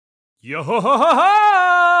Yo,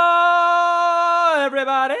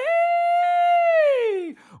 everybody!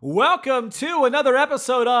 Welcome to another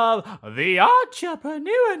episode of the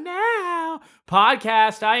Entrepreneur Now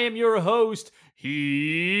podcast. I am your host,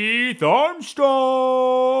 Heath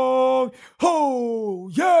Armstrong. Oh,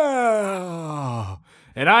 yeah!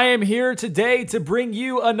 And I am here today to bring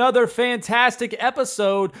you another fantastic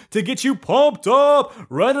episode to get you pumped up,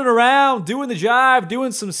 running around, doing the jive,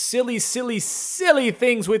 doing some silly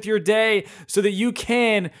things with your day so that you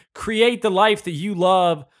can create the life that you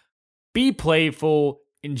love, be playful,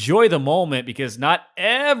 enjoy the moment, because not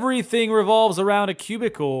everything revolves around a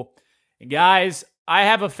cubicle. And guys, I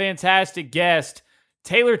have a fantastic guest,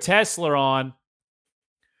 Taylor Tesler, on,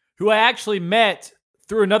 who I actually met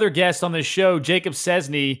through another guest on this show, Jacob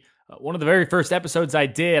Scesney. One of the very first episodes I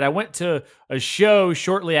did. I went to a show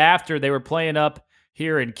shortly after. They were playing up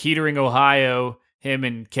here in Kettering, Ohio, him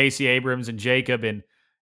and Casey Abrams and Jacob,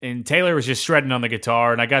 and Taylor was just shredding on the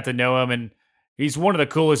guitar, and I got to know him, and he's one of the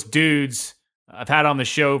coolest dudes I've had on the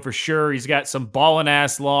show for sure. He's got some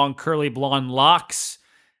ballin'-ass long curly blonde locks,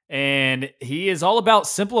 and he is all about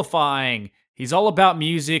simplifying. He's all about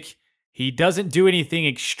music. He doesn't do anything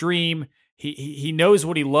extreme. He knows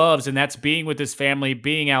what he loves, and that's being with his family,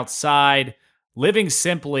 being outside, living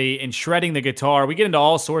simply, and shredding the guitar. We get into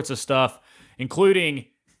all sorts of stuff, including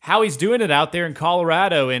how he's doing it out there in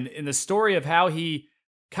Colorado, and the story of how he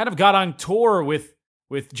kind of got on tour with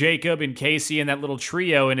Jacob and Casey and that little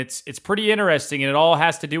trio, and it's pretty interesting, and it all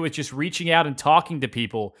has to do with just reaching out and talking to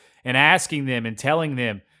people and asking them and telling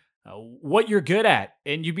them what you're good at,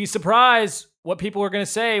 and you'd be surprised what people are going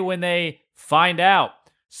to say when they find out.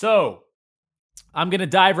 So I'm going to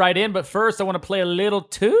dive right in, but first I want to play a little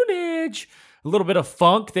tunage, a little bit of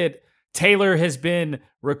funk that Taylor has been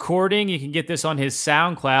recording. You can get this on his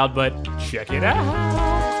SoundCloud, but check it out.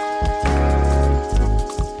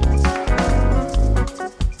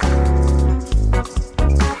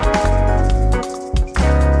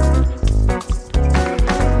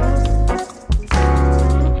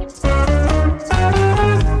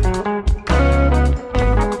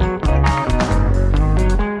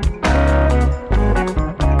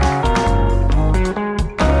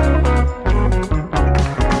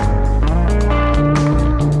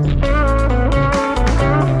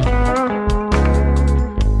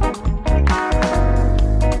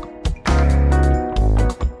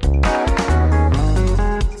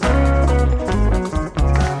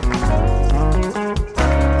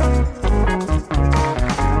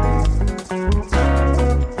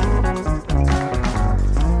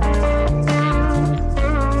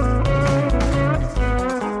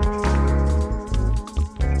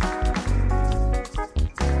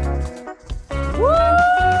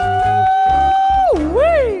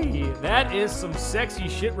 Sexy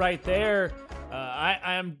shit right there. I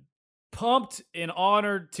am pumped and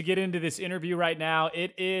honored to get into this interview right now.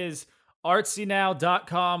 It is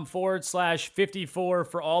artsynow.com/54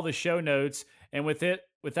 for all the show notes. And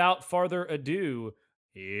without further ado,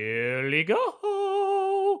 here we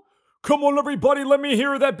go. Come on, everybody, let me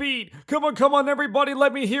hear that beat. Come on, everybody,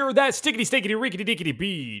 let me hear that stickety, stickety, rickety, dickety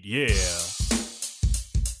beat. Yeah.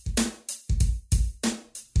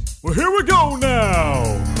 Well, here we go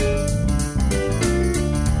now.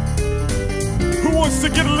 Who wants to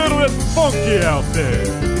get a little bit funky out there?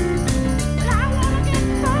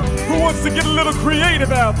 Who wants to get a little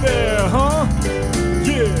creative out there, huh?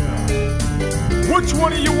 Yeah. Which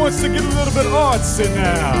one of you wants to get a little bit artsy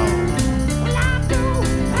now? Well, I do.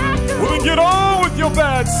 Well, then get on with your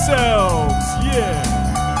bad selves, yeah.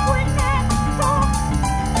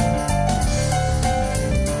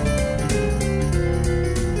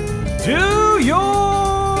 Do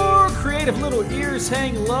your creative little ears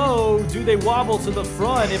hang low? Do they wobble to the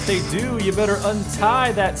front? If they do, you better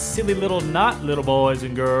untie that silly little knot, little boys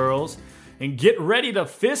and girls, and get ready to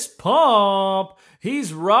fist pump.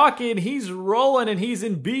 He's rocking, he's rolling, and he's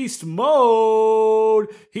in beast mode.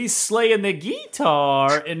 He's slaying the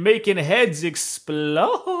guitar and making heads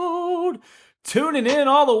explode. Tuning in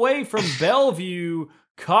all the way from Bellevue,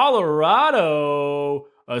 Colorado.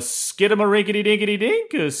 A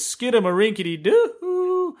skidamarinkity-dinkity-dink, a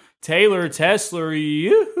skidamarinkity-doo. Taylor Tesler,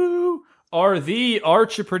 you are the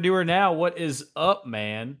entrepreneur now. What is up,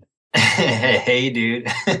 man? Hey, dude.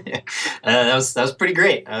 that was pretty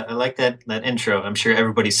great. I like that intro. I'm sure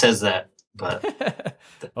everybody says that, but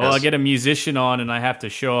well, I get a musician on, and I have to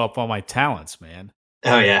show up all my talents, man.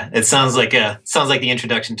 Oh yeah, it sounds like the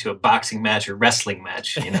introduction to a boxing match or wrestling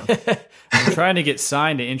match. You know, I'm trying to get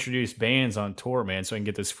signed to introduce bands on tour, man, so I can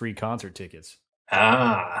get those free concert tickets.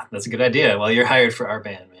 Ah, that's a good idea. Well, you're hired for our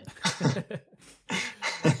band, man.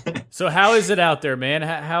 So how is it out there, man?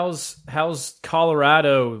 How's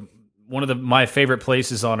Colorado? One of my favorite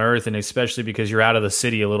places on earth, and especially because you're out of the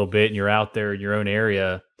city a little bit and you're out there in your own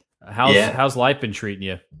area. How's life been treating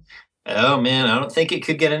you? Oh man, I don't think it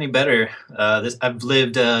could get any better. I've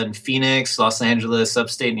lived in Phoenix, Los Angeles,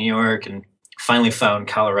 upstate New York, and finally found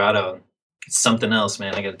Colorado. It's something else,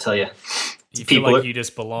 man. I got to tell you. You feel like you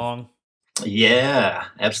just belong? Yeah,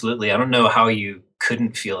 absolutely. I don't know how you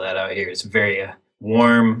couldn't feel that out here. It's a very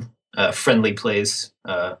warm, friendly place,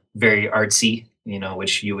 very artsy,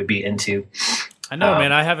 which you would be into. I know,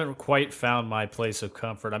 man. I haven't quite found my place of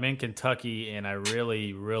comfort. I'm in Kentucky, and I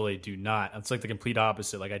really, really do not. It's like the complete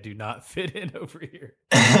opposite. Like, I do not fit in over here.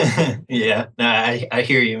 Yeah, no, I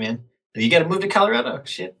hear you, man. You got to move to Colorado.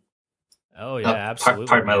 Shit. Oh yeah, absolutely.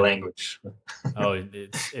 Pardon my language. Oh,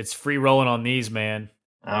 it's free rolling on these, man.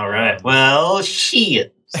 All right. Well,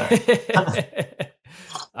 shit.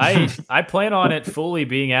 I plan on it fully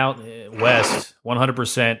being out west,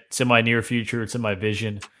 100%. It's in my near future. It's in my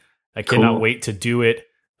vision. I cannot wait to do it.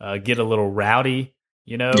 Get a little rowdy,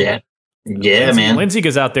 Yeah, man. Lindsay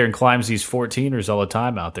goes out there and climbs these 14ers all the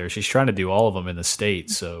time out there. She's trying to do all of them in the state.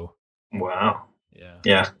 So, wow.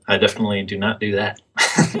 Yeah. I definitely do not do that.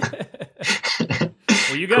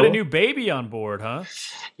 Well, you got a new baby on board, huh?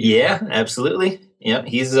 Yeah, absolutely. Yeah,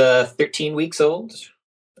 he's 13 weeks old.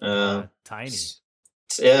 Tiny.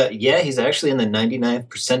 Yeah, he's actually in the 99th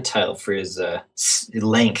percentile for his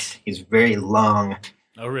length. He's very long.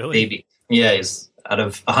 Oh, really? Baby. Yeah, he's out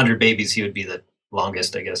of 100 babies, he would be the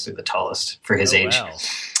longest, I guess, or the tallest for his age. Wow.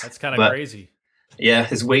 That's kind of crazy. Yeah,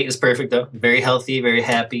 his weight is perfect, though. Very healthy, very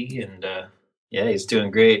happy, and yeah, he's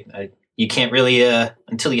doing great. You can't really,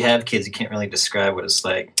 until you have kids, you can't really describe what it's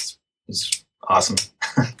like. It's awesome.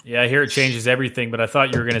 Yeah, I hear it changes everything, but I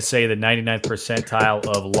thought you were going to say the 99th percentile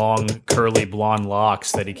of long, curly, blonde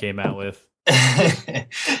locks that he came out with.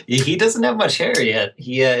 He doesn't have much hair yet.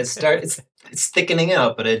 It's thickening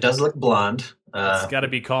out, but it does look blonde. It's got to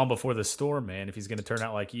be calm before the storm, man, if he's going to turn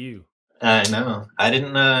out like you. I know. I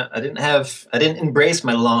didn't embrace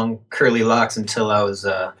my long, curly locks until I was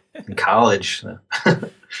in college.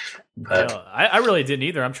 But I really didn't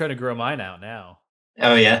either. I'm trying to grow mine out now.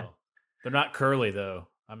 Oh yeah, they're not curly though.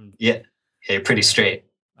 Yeah, you're pretty straight.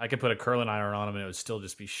 I could put a curling iron on them and it would still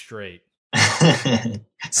just be straight.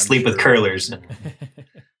 Sleep with curlers.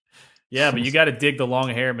 Yeah, but you got to dig the long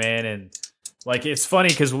hair, man. And like, it's funny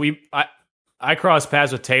because I crossed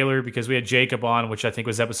paths with Taylor because we had Jacob on, which I think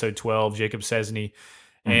was episode 12, Jacob Scesney.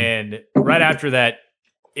 Mm-hmm. And right after that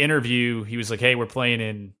interview, he was like, "Hey, we're playing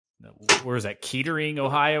in, where is that? Kettering,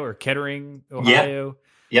 Ohio.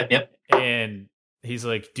 Yep. And he's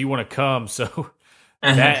like, "Do you want to come?" So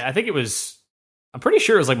I think I'm pretty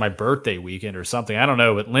sure it was like my birthday weekend or something. I don't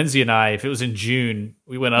know. But Lindsay and I, if it was in June,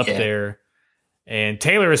 we went up there, and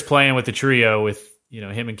Taylor is playing with the trio with,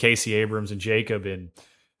 him and Casey Abrams and Jacob, and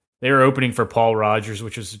they were opening for Paul Rodgers,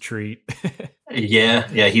 which was a treat. Yeah,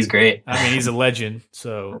 he's great. I mean, he's a legend.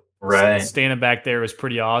 So right, standing back there was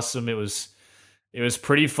pretty awesome. It was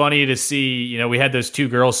pretty funny to see. We had those two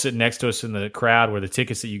girls sitting next to us in the crowd where the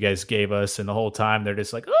tickets that you guys gave us, and the whole time they're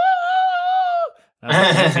just like, "Oh!" I was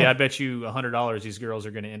like, Lindsay, I bet you $100 these girls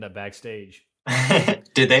are going to end up backstage.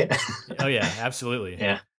 Did they? Oh yeah, absolutely.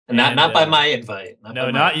 Yeah. Not by my invite.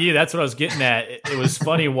 Not you. That's what I was getting at. It was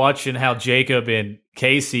funny watching how Jacob and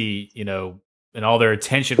Casey, and all their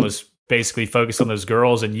attention was basically focused on those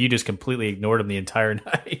girls, and you just completely ignored them the entire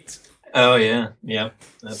night. Oh yeah.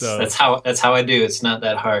 That's how I do. It's not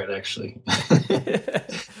that hard, actually.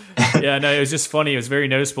 Yeah, no, it was just funny. It was very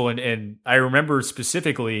noticeable, and I remember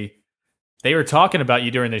specifically they were talking about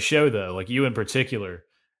you during the show, though, like you in particular.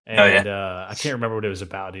 And I can't remember what it was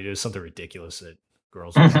about, dude. It was something ridiculous that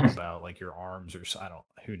girls were talking about, like your arms or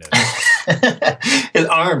who knows. His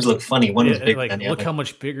arms look funny. One was big, like, look how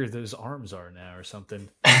much bigger those arms are now or something.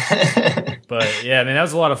 But yeah, I mean, that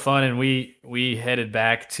was a lot of fun. And we headed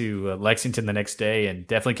back to Lexington the next day and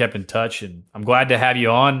definitely kept in touch. And I'm glad to have you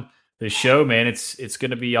on the show, man. It's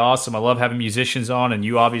going to be awesome. I love having musicians on, and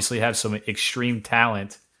you obviously have some extreme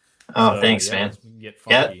talent. Oh, so, thanks, man. Get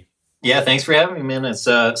funky. Yeah. Thanks for having me, man. It's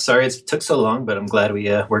sorry it took so long, but I'm glad we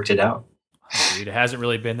worked it out. Dude, it hasn't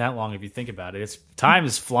really been that long if you think about it. Time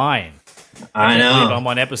is flying. I know. I'm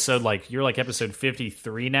on episode you're like episode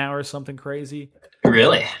 53 now or something crazy.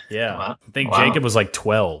 Really? Yeah. Wow. I think Jacob was like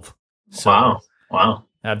 12. So wow.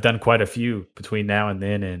 I've done quite a few between now and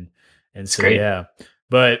then, and so great. Yeah.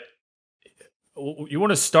 But you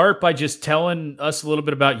want to start by just telling us a little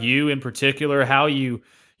bit about you in particular, how you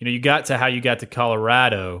got to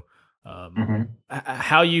Colorado.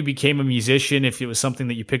 How you became a musician, if it was something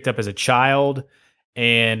that you picked up as a child,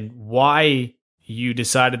 and why you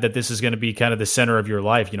decided that this is going to be kind of the center of your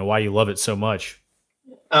life, why you love it so much?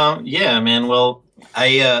 Yeah, man. Well,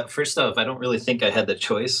 I first off, I don't really think I had the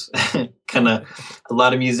choice. Kind of a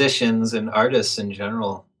lot of musicians and artists in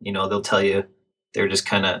general, they'll tell you they're just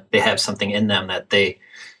they have something in them that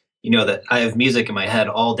that I have music in my head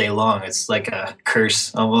all day long. It's like a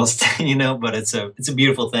curse almost, but it's a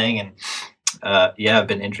beautiful thing. And I've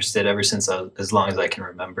been interested ever since as long as I can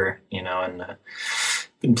remember, and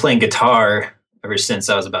been playing guitar ever since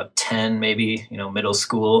I was about 10, maybe, middle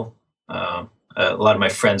school. A lot of my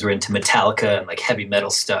friends were into Metallica and like heavy metal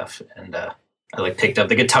stuff. And I like picked up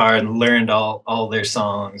the guitar and learned all their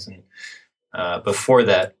songs. And before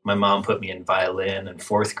that, my mom put me in violin in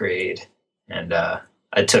fourth grade. And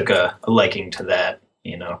I took a liking to that,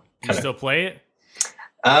 You still play it?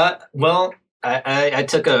 Well, I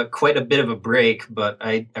took quite a bit of a break, but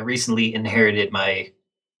I recently inherited my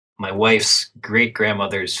wife's great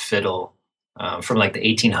grandmother's fiddle from like the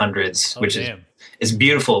 1800s, which is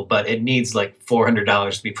beautiful, but it needs like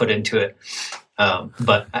 $400 to be put into it.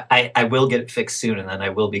 But I will get it fixed soon, and then I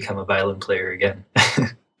will become a violin player again.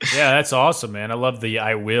 Yeah, that's awesome, man. I love the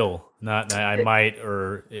I will, not I might,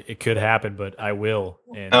 or it could happen, but I will.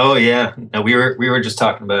 And oh yeah, no, we were just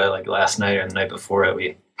talking about it like last night or the night before it.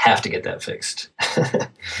 We have to get that fixed.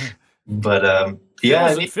 But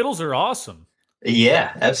fiddles are awesome.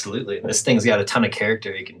 Yeah, absolutely. This thing's got a ton of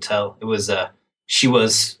character. You can tell she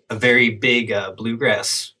was a very big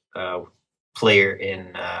bluegrass player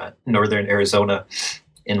in northern Arizona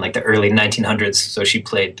in like the early 1900s. So she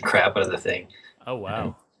played the crap out of the thing. Oh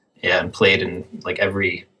wow! And played in like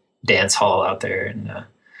every dance hall out there, and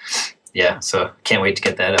so can't wait to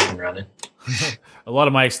get that up and running. A lot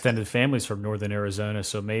of my extended family's from northern Arizona,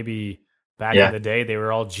 so maybe back in the day they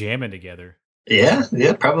were all jamming together. Yeah,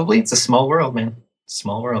 probably. It's a small world, man.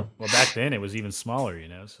 Small world. Well, back then it was even smaller,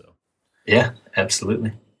 so. Yeah,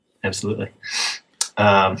 absolutely. So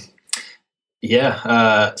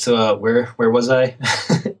where was I?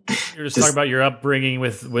 You're just talking about your upbringing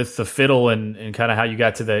with the fiddle and kind of how you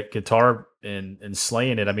got to the guitar and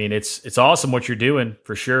slaying it. I mean, it's awesome what you're doing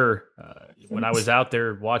for sure. When I was out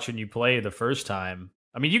there watching you play the first time,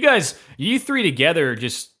 I mean, you three together,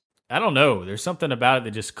 just, I don't know. There's something about it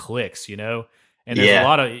that just clicks, and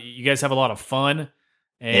there's you guys have a lot of fun,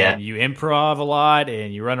 and you improv a lot,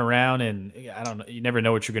 and you run around, and I don't know, you never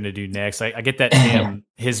know what you're going to do next. I get that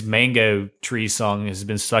his Mango Tree song has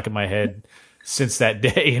been stuck in my head since that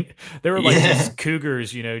day. There were like these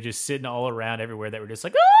cougars, just sitting all around everywhere that were just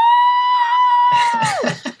like,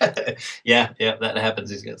 yeah, that happens.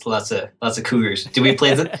 He's got lots of cougars. Did we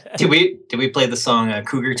play the song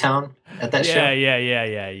Cougar Town at that show? Yeah.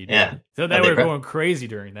 You did. Yeah. So they were going crazy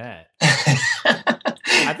during that.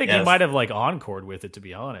 I think you might have like encored with it, to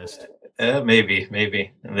be honest. Maybe.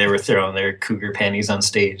 And they were throwing their cougar panties on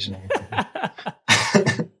stage. You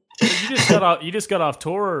just got off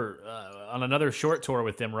tour on another short tour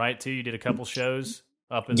with them, right? Too. You did a couple shows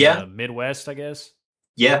up in the Midwest, I guess.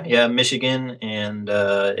 Yeah, Michigan and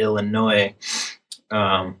Illinois.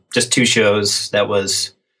 Just 2 shows. That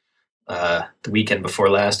was the weekend before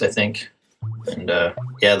last, I think. And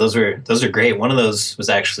those are great. One of those was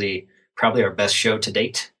actually probably our best show to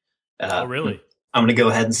date. Oh, really? I'm going to go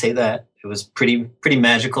ahead and say that. It was pretty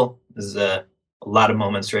magical. There's a lot of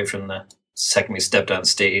moments right from the second we stepped on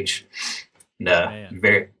stage. And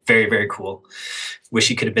very, very, very cool.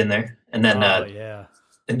 Wish you could have been there. And then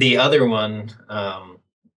the other one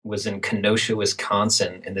was in Kenosha,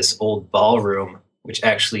 Wisconsin, in this old ballroom, which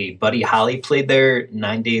actually Buddy Holly played there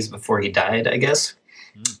 9 days before he died, I guess,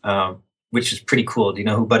 which is pretty cool. Do you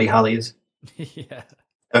know who Buddy Holly is? Yeah.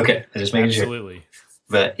 Okay, I just making sure. Absolutely.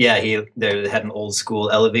 But yeah, they had an old school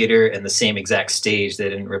elevator and the same exact stage. They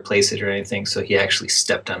didn't replace it or anything, so he actually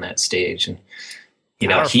stepped on that stage, and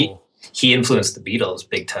he influenced the Beatles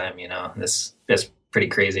big time. That's pretty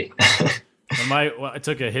crazy. I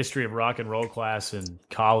took a history of rock and roll class in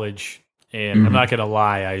college, and I'm not gonna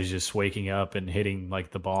lie, I was just waking up and hitting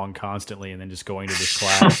like the bong constantly, and then just going to this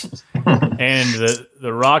class. And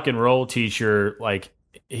the rock and roll teacher, like,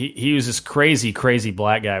 he was this crazy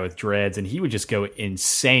black guy with dreads, and he would just go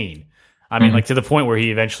insane. I mean, like, to the point where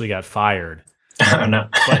he eventually got fired. Oh, no.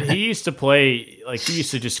 But he used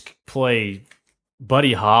to just play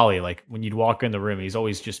Buddy Holly. Like, when you'd walk in the room, he's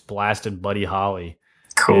always just blasting Buddy Holly.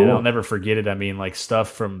 Cool. And I'll never forget it. I mean, like,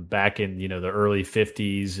 stuff from back in, the early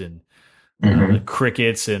 50s and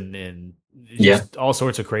crickets and just all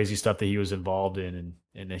sorts of crazy stuff that he was involved in,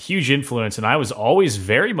 and a huge influence. And I was always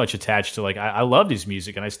very much attached to, like, I loved his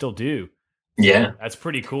music, and I still do. Yeah. So that's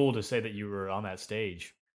pretty cool to say that you were on that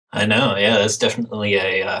stage. I know. Yeah, that's definitely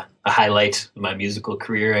a highlight of my musical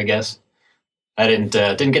career, I guess. I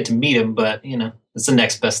didn't get to meet him, but it's the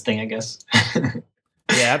next best thing, I guess.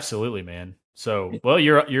 Yeah, absolutely, man. So, well,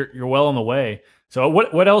 you're well on the way. So,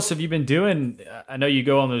 what else have you been doing? I know you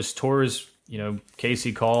go on those tours.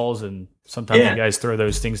 Casey calls, and sometimes you guys throw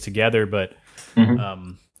those things together. But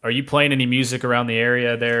are you playing any music around the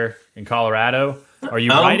area there in Colorado? Are you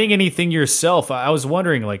writing anything yourself? I was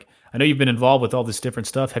wondering, like, I know you've been involved with all this different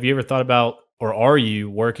stuff. Have you ever thought about, or are you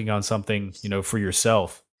working on something, for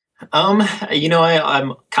yourself? I'm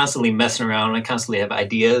constantly messing around. I constantly have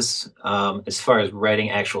ideas. As far as writing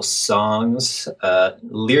actual songs,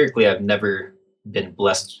 lyrically, I've never been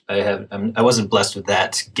blessed. I wasn't blessed with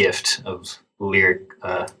that gift of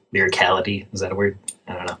lyricality. Is that a word?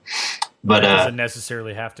 I don't know. But it doesn't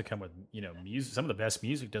necessarily have to come with music. Some of the best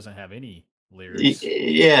music doesn't have any lyrics.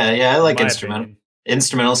 Yeah. I like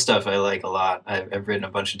instrumental stuff. I like a lot. I've written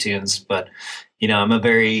a bunch of tunes, but I'm a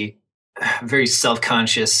very, very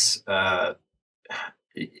self-conscious. I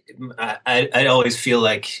always feel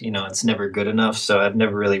like it's never good enough, so I've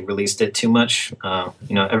never really released it too much.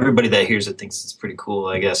 Everybody that hears it thinks it's pretty cool,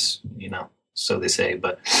 I guess. So they say,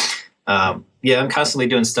 but. I'm constantly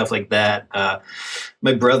doing stuff like that.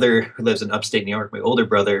 My brother, who lives in upstate New York, my older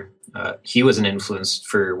brother, he was an influence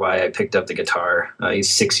for why I picked up the guitar. He's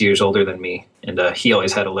 6 years older than me, and he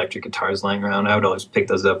always had electric guitars lying around. I would always pick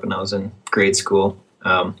those up when I was in grade school.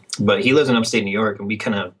 But he lives in upstate New York, and we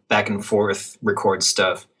kind of back and forth record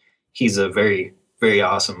stuff. He's a very, very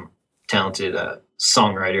awesome, talented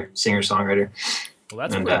singer-songwriter. Well,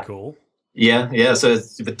 that's pretty cool. Yeah. So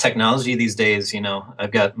with technology these days,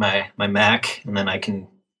 I've got my Mac, and then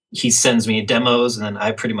he sends me demos, and then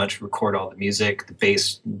I pretty much record all the music, the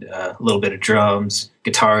bass, a little bit of drums,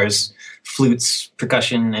 guitars, flutes,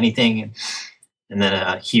 percussion, anything. And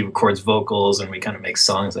then he records vocals, and we kind of make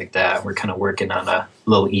songs like that. We're kind of working on a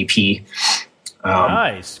little EP.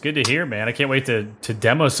 Nice. Good to hear, man. I can't wait to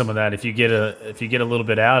demo some of that. If you get a little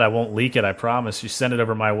bit out, I won't leak it. I promise. You send it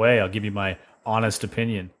over my way. I'll give you my honest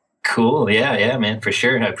opinion. Cool. Yeah, man, for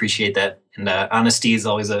sure. I appreciate that. And honesty is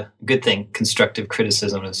always a good thing. Constructive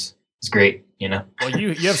criticism is great, Well,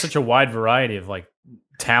 you have such a wide variety of like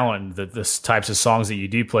talent, the types of songs that you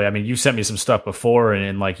do play. I mean, you sent me some stuff before,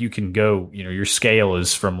 and like you can go, your scale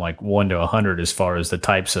is from like 1 to 100 as far as the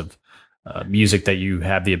types of music that you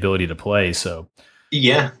have the ability to play. So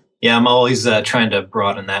yeah, I'm always trying to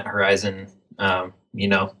broaden that horizon. I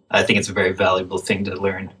think it's a very valuable thing to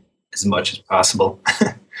learn as much as possible.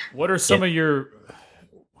 What are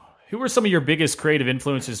who are some of your biggest creative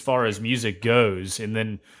influences as far as music goes? And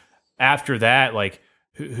then after that, like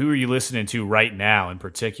who are you listening to right now in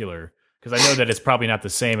particular? Because I know that it's probably not the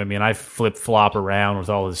same. I mean, I flip flop around with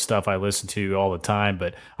all this stuff I listen to all the time,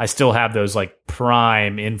 but I still have those like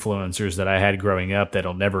prime influencers that I had growing up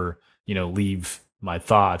that'll never, leave my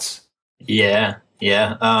thoughts. Yeah.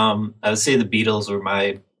 I would say the Beatles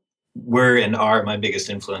were and are my biggest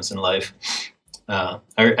influence in life.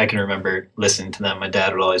 I can remember listening to them. My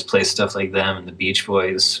dad would always play stuff like them and the Beach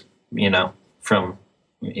Boys, from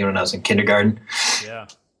when I was in kindergarten. Yeah.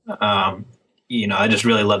 I just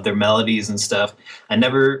really loved their melodies and stuff. I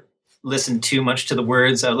never listened too much to the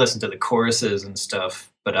words. I would listen to the choruses and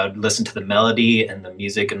stuff, but I would listen to the melody and the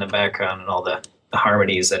music in the background and all the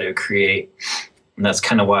harmonies that it would create. And that's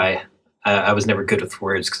kind of why I was never good with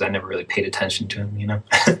words, because I never really paid attention to them,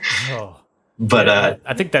 Oh. But yeah,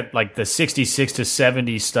 I think that like the 66 to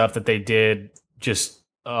 70 stuff that they did, just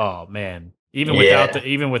oh man, even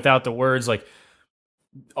without the words, like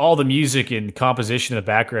all the music and composition in the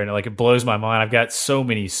background, like it blows my mind. I've got so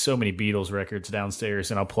many Beatles records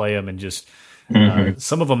downstairs, and I'll play them, and just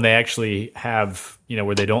some of them they actually have,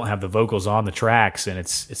 where they don't have the vocals on the tracks, and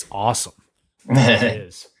it's awesome. It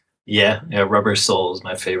is. Yeah, Rubber Soul is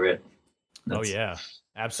my favorite. Oh yeah,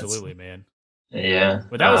 absolutely, man. Yeah,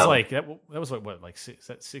 but that was like that was like what, like is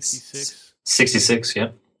that 66? 66,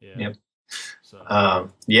 yep. Yeah. Yep. So I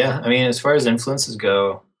mean, as far as influences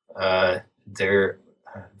go, they're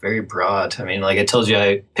very broad. I mean, like I told you,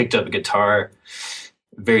 I picked up a guitar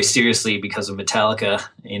very seriously because of Metallica.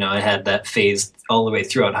 I had that phase all the way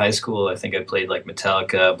throughout high school. I think I played like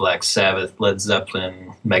Metallica, Black Sabbath, Led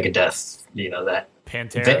Zeppelin, Megadeth, that.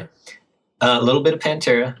 Pantera? A little bit of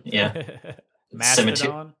Pantera, yeah.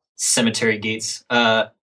 Mastodon? Cemetery Gates.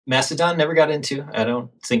 Mastodon never got into. I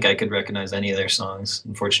don't think I could recognize any of their songs,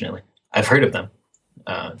 unfortunately. I've heard of them,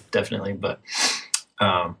 definitely. But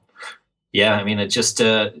I mean, it just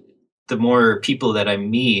the more people that I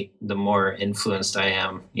meet, the more influenced I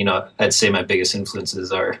am. I'd say my biggest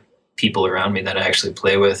influences are people around me that I actually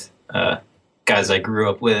play with, guys I grew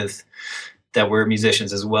up with, that were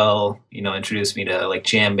musicians as well, introduced me to like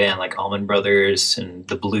jam band, like Allman Brothers and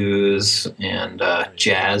the blues and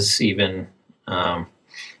jazz even.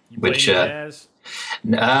 You play any jazz?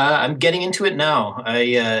 I'm getting into it now.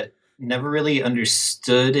 I never really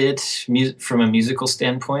understood it from a musical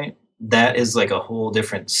standpoint. That is like a whole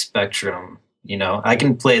different spectrum. I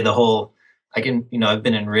can play I've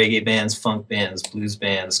been in reggae bands, funk bands, blues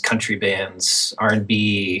bands, country bands,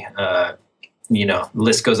 R&B, the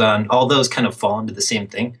list goes on. All those kind of fall into the same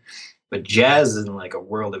thing. But jazz is in like a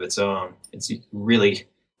world of its own. It's really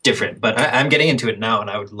different. But I'm getting into it now, and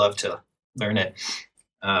I would love to learn it.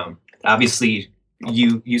 Obviously,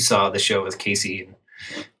 you saw the show with Casey.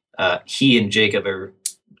 He and Jacob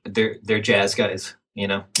they're jazz guys,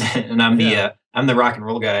 and I'm the rock and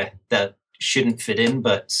roll guy that shouldn't fit in,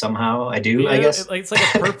 but somehow I do. I guess it's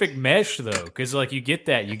like a perfect mesh though, because like you get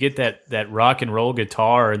that rock and roll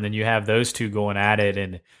guitar, and then you have those two going at it,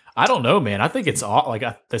 and I don't know, man. I think it's all like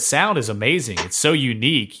the sound is amazing. It's so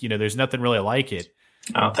unique. There's nothing really like it.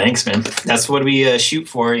 Oh, thanks, man. That's what we shoot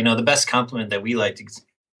for. The best compliment that we like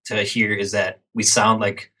to hear is that we sound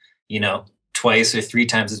like twice or three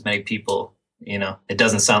times as many people. It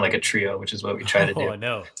doesn't sound like a trio, which is what we try to do. Oh, I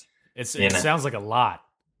know. It sounds like a lot.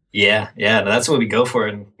 Yeah, that's what we go for,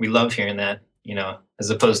 and we love hearing that, as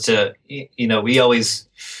opposed to, we always,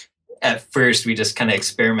 at first, we just kind of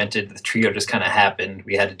experimented. The trio just kind of happened.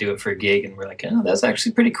 We had to do it for a gig, and we're like, oh, that's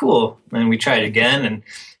actually pretty cool. And we tried it again, and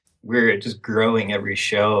we're just growing every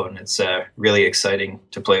show, and it's really exciting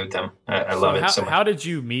to play with them. I love it so much. How did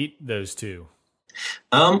you meet those two?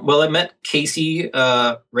 Well, I met Casey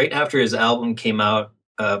right after his album came out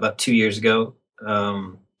about 2 years ago.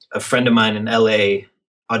 A friend of mine in LA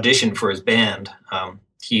auditioned for his band.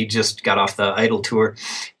 He just got off the Idol tour,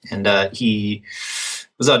 and he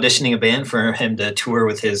was auditioning a band for him to tour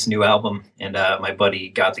with his new album. And my buddy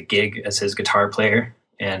got the gig as his guitar player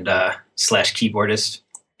and / keyboardist.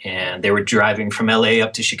 And they were driving from LA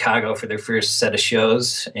up to Chicago for their first set of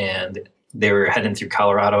shows, and they were heading through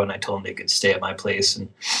Colorado, and I told them they could stay at my place. And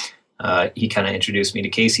he kind of introduced me to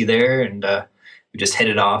Casey there, and we just hit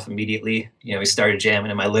it off immediately. We started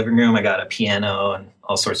jamming in my living room. I got a piano and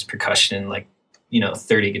all sorts of percussion, like,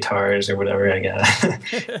 30 guitars or whatever I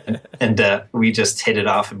got. and we just hit it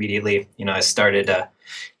off immediately. I started,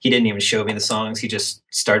 he didn't even show me the songs. He just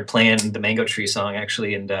started playing the Mango Tree song,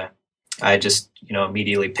 actually. And I just,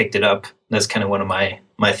 immediately picked it up. That's kind of one of my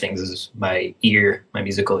things is my ear, my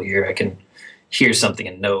musical ear. I can hear something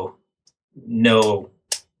and know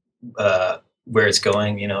where it's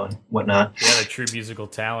going, and whatnot. Yeah, the true musical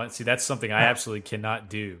talent. See, that's something I absolutely cannot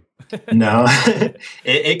do. No,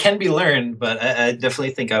 it can be learned, but I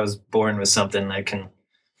definitely think I was born with something I can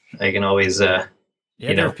always, there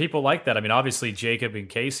are people like that. I mean, obviously Jacob and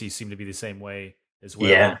Casey seem to be the same way as well.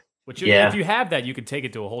 Yeah. Which if you have that, you can take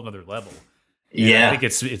it to a whole nother level. And yeah. I think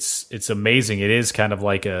it's amazing. It is kind of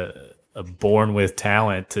like a born with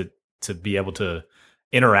talent to be able to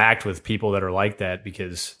interact with people that are like that,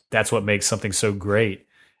 because that's what makes something so great.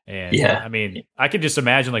 And I mean, I could just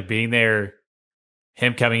imagine like being there,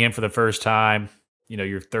 him coming in for the first time,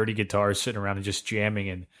 your 30 guitars sitting around and just jamming,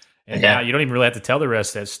 and now you don't even really have to tell the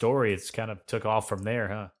rest of that story. It's kind of took off from there,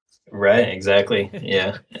 huh? Right, exactly.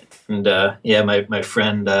 Yeah. And my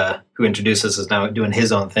friend who introduced us is now doing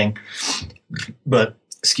his own thing. But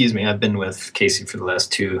excuse me, I've been with Casey for the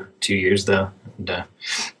last two years though. And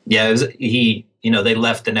it was, they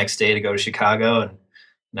left the next day to go to Chicago,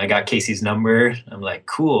 and I got Casey's number. I'm like,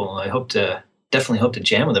 cool. I definitely hope to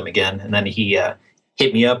jam with him again. And then he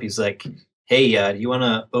hit me up. He's like, hey, do you want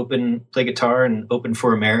to play guitar and open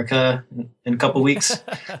for America in a couple weeks?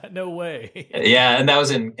 No way. Yeah, and that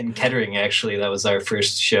was in Kettering, actually. That was our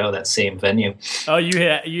first show, that same venue. Oh, you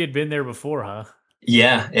had been there before, huh?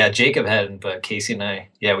 Yeah, Jacob hadn't, but Casey and I,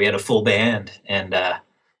 we had a full band, and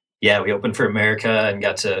we opened for America and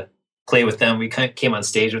got to play with them. We came on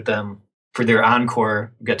stage with them for their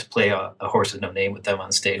encore. We got to play a Horse with No Name with them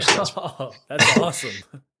on stage. So that's awesome.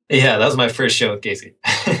 Yeah, that was my first show with Casey.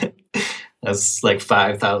 That's like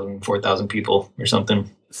 5,000, 4,000 people or something.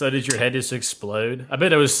 So did your head just explode? I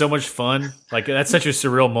bet it was so much fun. Like, that's such a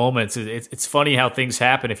surreal moment. It's funny how things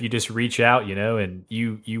happen if you just reach out, and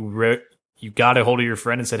you got a hold of your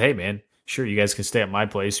friend and said, hey, man, sure, you guys can stay at my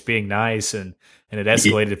place, being nice. And it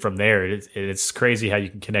escalated from there. It's crazy how you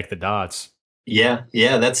can connect the dots. Yeah.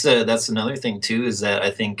 That's another thing too, is that I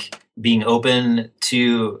think being open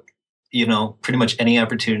to, pretty much any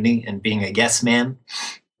opportunity and being a yes man,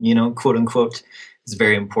 quote unquote, is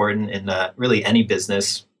very important in really any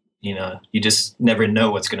business. You just never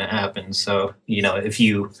know what's going to happen. So, if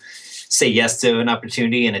you say yes to an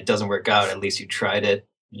opportunity and it doesn't work out, at least you tried it,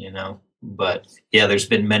 But yeah, there's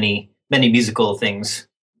been many musical things,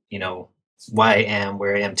 you know, why I am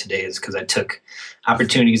where I am today is because I took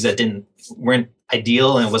opportunities that weren't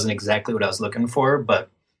ideal and it wasn't exactly what I was looking for, but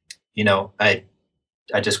you know, I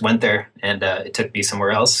just went there, and it took me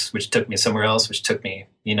somewhere else, which took me somewhere else, which took me,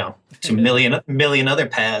 you know, to million other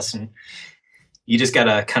paths, and you just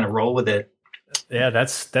gotta kind of roll with it. Yeah,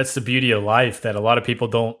 that's the beauty of life that a lot of people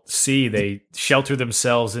don't see. They shelter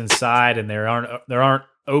themselves inside, and they aren't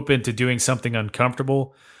open to doing something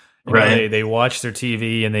uncomfortable. You know, right. they watch their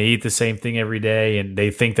TV and they eat the same thing every day, and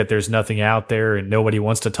they think that there's nothing out there, and nobody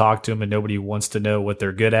wants to talk to them, and nobody wants to know what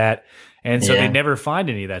they're good at, and so they never find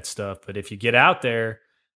any of that stuff. But if you get out there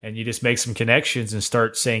and you just make some connections and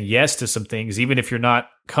start saying yes to some things, even if you're not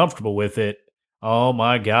comfortable with it, oh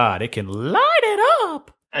my God, it can light it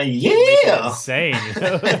up. Yeah. Insane. You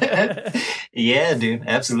know? Yeah, dude.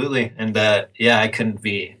 Absolutely. And yeah, I couldn't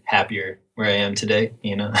be happier where I am today.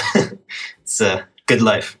 You know, it's a good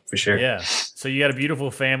life for sure. Yeah. So you got a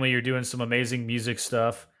beautiful family. You're doing some amazing music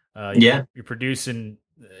stuff. You're producing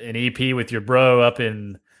an EP with your bro up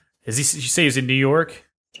in, did you say he's in New York?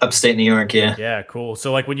 Upstate New York. Yeah. Yeah. Cool.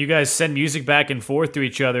 So like when you guys send music back and forth to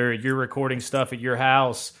each other, you're recording stuff at your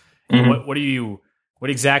house. Mm-hmm. What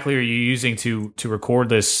exactly are you using to record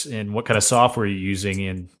this, and what kind of software are you using?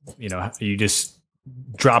 And, you know, are you just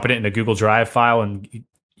dropping it in a Google Drive file and,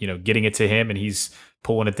 you know, getting it to him and he's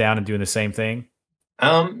pulling it down and doing the same thing?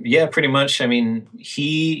 Yeah, pretty much. I mean,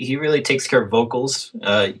 he really takes care of vocals.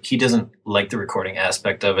 He doesn't like the recording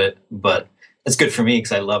aspect of it, but it's good for me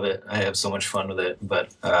because I love it. I have so much fun with it. But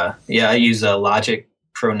yeah, I use a Logic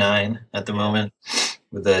Pro 9 at the moment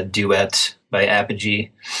with a Duet by Apogee.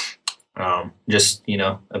 Just, you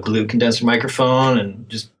know, a blue condenser microphone and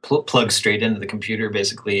just plug straight into the computer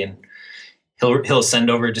basically. And he'll send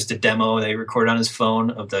over just a demo they record on his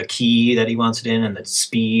phone of the key that he wants it in and the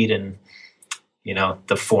speed and, you know,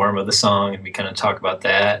 the form of the song. And we kind of talk about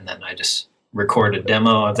that. And then I just record a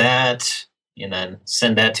demo of that and then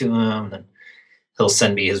send that to him. And then he'll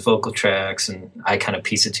send me his vocal tracks and I kind of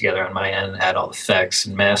piece it together on my end, add all the effects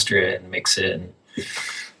and master it and mix it. And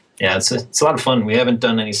yeah, it's a lot of fun. We haven't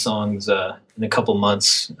done any songs in a couple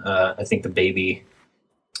months. I think the baby,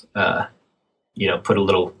 you know, put a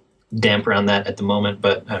little damper on that at the moment.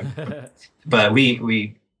 But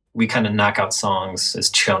we kind of knock out songs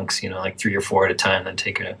as chunks, you know, like 3 or 4 at a time, then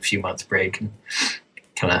take a few months break, and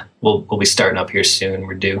kind of we'll be starting up here soon.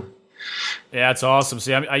 We're due. Yeah, it's awesome.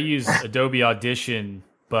 See, I use Adobe Audition,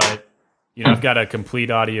 but you know, I've got a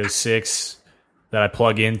Complete Audio 6 that I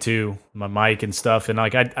plug into my mic and stuff. And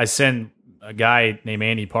like I send a guy named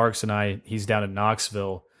Andy Parks and he's down in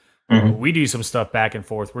Knoxville. Mm-hmm. We do some stuff back and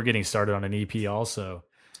forth. We're getting started on an EP also.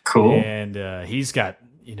 Cool. And he's got,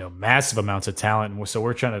 you know, massive amounts of talent. And so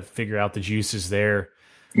we're trying to figure out the juices there.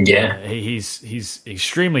 Yeah. He's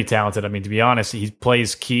extremely talented. I mean, to be honest, he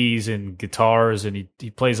plays keys and guitars and he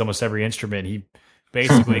plays almost every instrument. He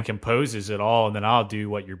basically composes it all. And then I'll do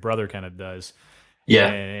what your brother kind of does. Yeah.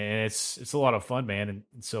 And it's a lot of fun, man. And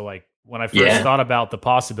so like when I first thought about the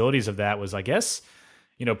possibilities of that was, I guess,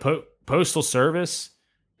 you know, Postal Service.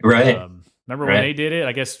 Right. Remember when they did it?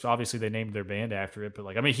 I guess obviously they named their band after it, but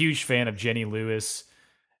like I'm a huge fan of Jenny Lewis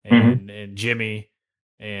and Jimmy,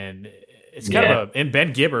 and it's kind of and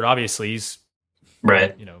Ben Gibbard, obviously he's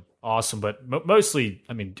you know, awesome, but mostly,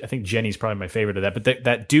 I mean, I think Jenny's probably my favorite of that, but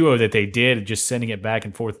that duo that they did, just sending it back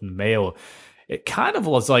and forth in the mail, it kind of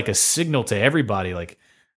was like a signal to everybody, like,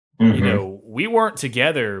 you know, we weren't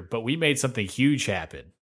together, but we made something huge happen.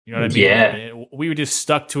 You know what I mean? Yeah. We were just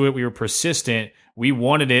stuck to it. We were persistent. We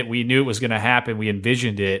wanted it. We knew it was going to happen. We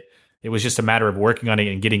envisioned it. It was just a matter of working on it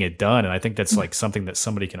and getting it done. And I think that's like something that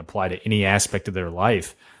somebody can apply to any aspect of their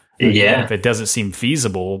life. Yeah. If it doesn't seem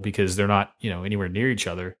feasible because they're not, you know, anywhere near each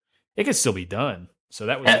other, it can still be done. So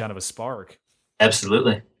that was kind of a spark.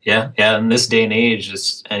 Absolutely. Yeah. Yeah. In this day and age,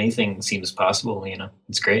 just anything seems possible, you know,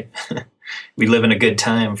 it's great. We live in a good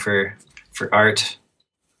time for art,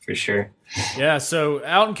 for sure. Yeah. So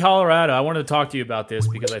out in Colorado, I wanted to talk to you about this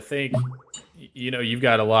because I think, you know, you've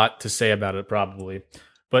got a lot to say about it probably,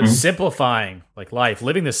 but simplifying like life,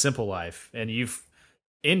 living the simple life. And you've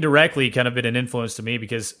indirectly kind of been an influence to me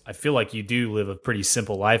because I feel like you do live a pretty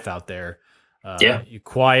simple life out there. You're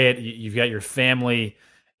quiet, you've got your family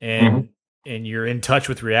and you're in touch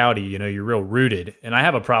with reality, you know, you're real rooted. And I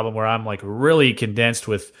have a problem where I'm like really condensed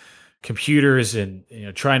with computers and, you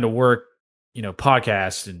know, trying to work, you know,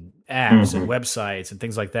 podcasts and apps and websites and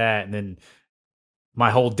things like that. And then my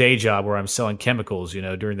whole day job where I'm selling chemicals, you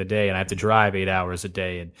know, during the day and I have to drive 8 hours a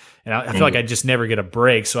day. And I feel like I just never get a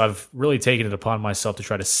break. So I've really taken it upon myself to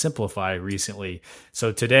try to simplify recently.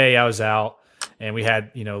 So today I was out and we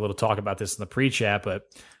had, a little talk about this in the pre-chat, but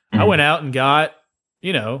Mm-hmm. I went out and got,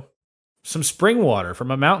 some spring water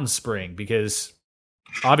from a mountain spring, because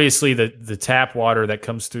obviously the tap water that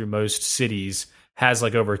comes through most cities has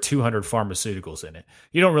like over 200 pharmaceuticals in it.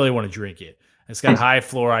 You don't really want to drink it. It's got high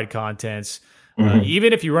fluoride contents.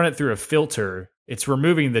 Even if you run it through a filter, it's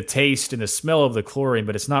removing the taste and the smell of the chlorine,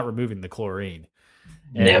 but it's not removing the chlorine.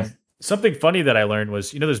 And something funny that I learned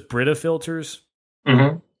was, those Brita filters?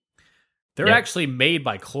 Mm-hmm. They're actually made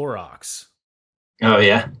by Clorox. Oh,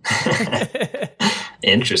 yeah.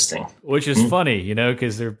 Interesting. Which is funny,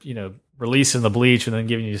 because they're, releasing the bleach and then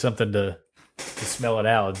giving you something to smell it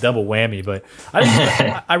out. A double whammy. But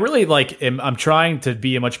I really I'm trying to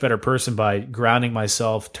be a much better person by grounding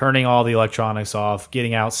myself, turning all the electronics off,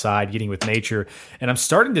 getting outside, getting with nature. And I'm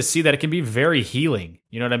starting to see that it can be very healing.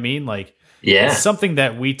 You know what I mean? It's something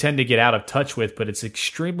that we tend to get out of touch with, but it's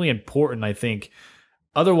extremely important, I think.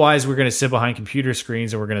 Otherwise, we're going to sit behind computer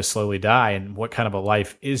screens and we're going to slowly die. And what kind of a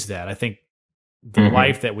life is that? I think the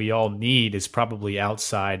life that we all need is probably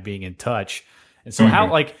outside, being in touch. And so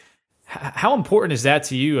how important is that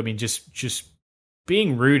to you? I mean, just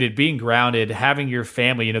being rooted, being grounded, having your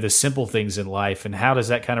family, the simple things in life. And how does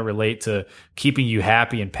that kind of relate to keeping you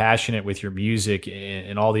happy and passionate with your music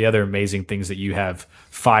and all the other amazing things that you have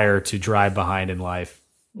fire to drive behind in life?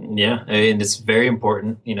 Yeah. I mean, it's very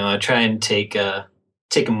important. I try and take a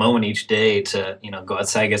moment each day to, go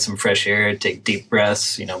outside, get some fresh air, take deep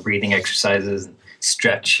breaths, breathing exercises, and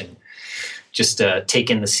stretch, and just take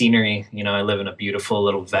in the scenery. I live in a beautiful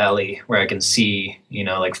little valley where I can see,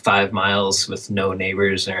 5 miles with no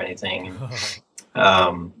neighbors or anything.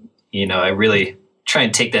 I really try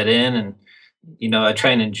and take that in, and, I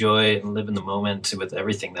try and enjoy and live in the moment with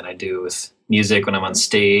everything that I do with music. When I'm on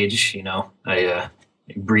stage,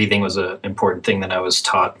 breathing was an important thing that I was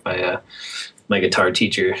taught by my guitar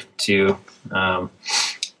teacher too.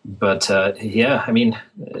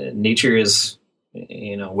 Nature is,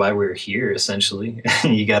 why we're here essentially.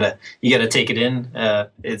 you gotta take it in.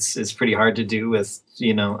 It's pretty hard to do with,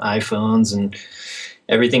 iPhones and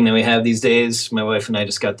everything that we have these days. My wife and I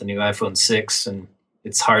just got the new iPhone 6, and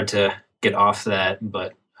it's hard to get off that.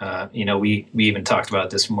 But, we even talked about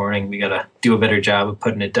it this morning. We gotta do a better job of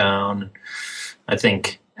putting it down. I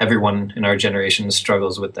think everyone in our generation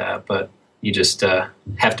struggles with that, but you just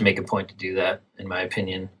have to make a point to do that, in my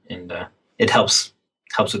opinion. And it helps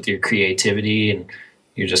with your creativity and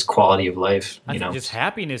your just quality of life. I think just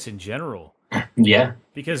happiness in general. Yeah.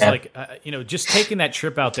 Because just taking that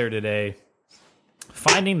trip out there today,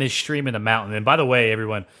 finding this stream in the mountain. And by the way,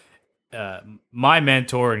 everyone, my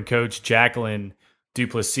mentor and coach, Jacqueline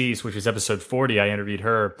Duplessis, which is episode 40, I interviewed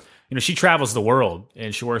her. She travels the world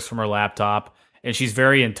and she works from her laptop, and she's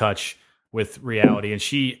very in touch with reality. And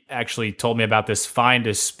she actually told me about this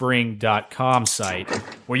findaspring.com site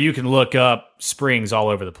where you can look up springs all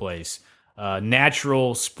over the place.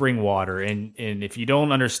 Natural spring water. And if you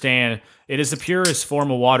don't understand, it is the purest form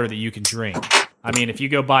of water that you can drink. I mean, if you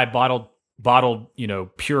go buy bottled,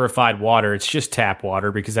 purified water, it's just tap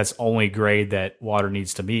water, because that's only grade that water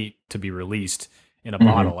needs to meet to be released in a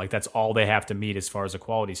bottle. Like, that's all they have to meet as far as a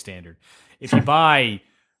quality standard. If you buy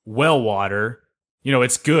well water,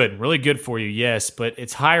 it's good, really good for you, yes, but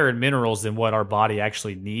it's higher in minerals than what our body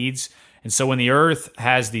actually needs. And so when the earth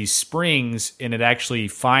has these springs and it actually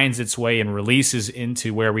finds its way and releases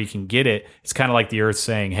into where we can get it, it's kind of like the earth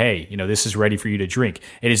saying, hey, this is ready for you to drink.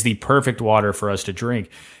 It is the perfect water for us to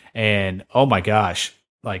drink. And oh my gosh,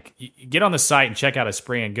 get on the site and check out a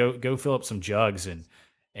spring and go fill up some jugs. And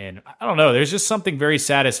I don't know, there's just something very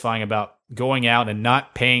satisfying about going out and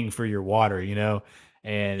not paying for your water,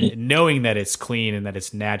 and knowing that it's clean and that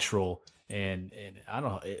it's natural, and I don't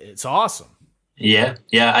know, it's awesome. Yeah.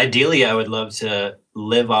 Ideally, I would love to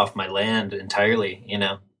live off my land entirely.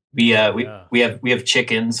 We have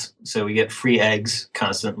chickens, so we get free eggs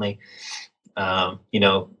constantly.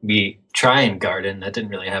 We try and garden. That didn't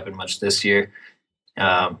really happen much this year.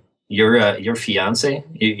 Your fiance,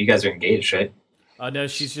 you guys are engaged, right? No,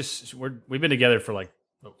 we've been together for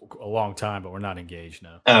a long time, but we're not engaged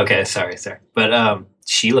now. Okay, sorry. But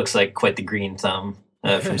she looks like quite the green thumb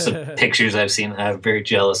from some pictures I've seen. I'm very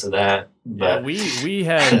jealous of that. But yeah, we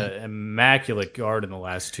had an immaculate garden the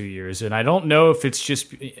last 2 years, and I don't know if it's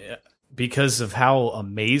just because of how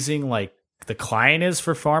amazing the client is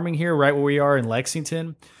for farming here, right where we are in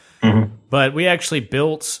Lexington. Mm-hmm. But we actually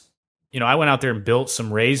built, I went out there and built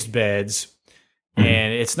some raised beds. Mm-hmm.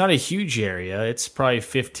 And it's not a huge area. It's probably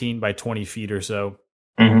 15 by 20 feet or so.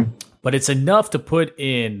 Mm-hmm. But it's enough to put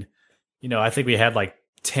in, I think we had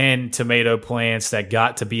 10 tomato plants that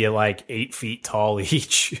got to be like 8 feet tall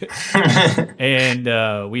each.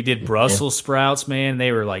 And we did Brussels sprouts, man.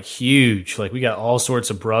 They were like huge. Like we got all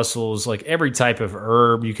sorts of Brussels, like every type of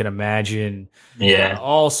herb you can imagine. Yeah.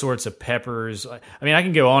 All sorts of peppers. I mean, I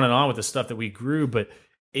can go on and on with the stuff that we grew, but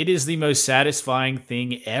it is the most satisfying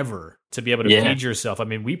thing ever to be able to feed yourself. I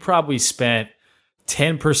mean, we probably spent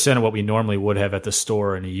 10% of what we normally would have at the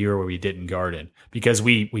store in a year where we didn't garden, because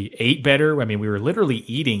we ate better. I mean, we were literally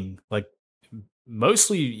eating like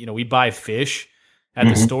mostly, you know, we buy fish at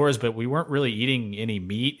the stores, but we weren't really eating any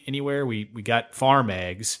meat anywhere. We got farm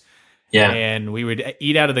eggs. Yeah. And we would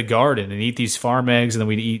eat out of the garden and eat these farm eggs, and then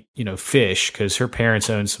we'd eat, you know, fish, because her parents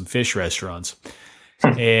owned some fish restaurants.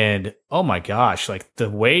 And oh my gosh, like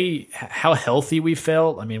how healthy we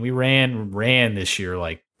felt. I mean, we ran this year,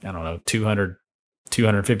 like, I don't know,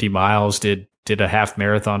 250 miles, did a half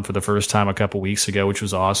marathon for the first time a couple weeks ago, which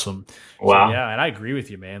was awesome. Wow. So, yeah. And I agree with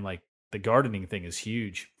you, man. Like the gardening thing is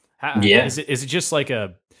huge. Is it just like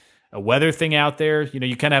a weather thing out there? You know,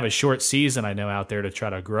 you kind of have a short season, I know, out there to try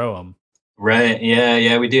to grow them. Right.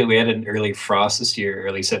 Yeah, we do. We had an early frost this year,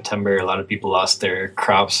 early September. A lot of people lost their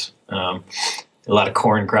crops. A lot of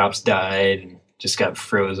corn crops died and just got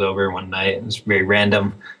froze over one night. It was very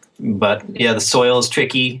random. But yeah, the soil is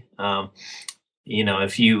tricky. You know,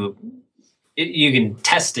 if you can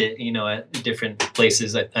test it, you know, at different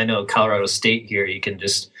places. I know Colorado State here, you can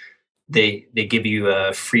just, they give you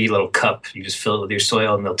a free little cup. You just fill it with your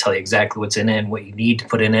soil and they'll tell you exactly what's in it and what you need to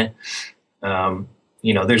put in it.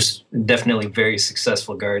 You know, there's definitely very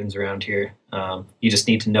successful gardens around here. You just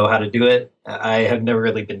need to know how to do it. I have never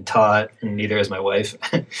really been taught, and neither has my wife.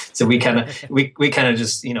 So we kind of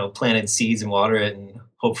just, you know, planted seeds and water it and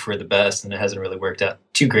hope for the best. And it hasn't really worked out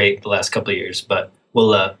too great the last couple of years, but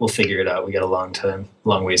we'll figure it out. We got a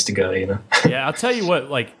long ways to go, you know? Yeah. I'll tell you what,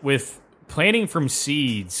 like with planting from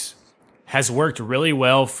seeds has worked really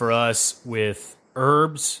well for us with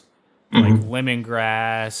herbs, like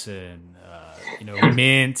lemongrass and, you know,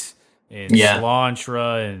 mint and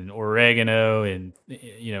cilantro and oregano and,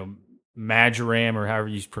 you know, marjoram, or however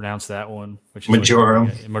you pronounce that one, which is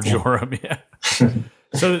marjoram. Yeah.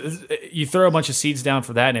 So you throw a bunch of seeds down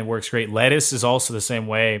for that and it works great. Lettuce is also the same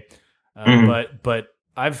way. But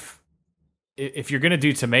if you're going to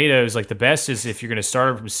do tomatoes, like the best is if you're going to start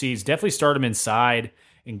them from seeds, definitely start them inside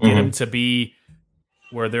and get them to be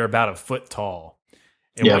where they're about a foot tall.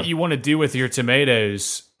 And what you want to do with your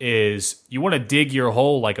tomatoes is you want to dig your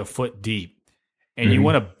hole like a foot deep, and you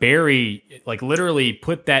want to bury, like literally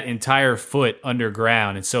put that entire foot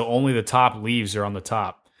underground. And so only the top leaves are on the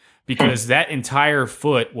top, because that entire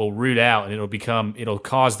foot will root out and it'll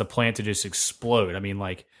cause the plant to just explode. I mean,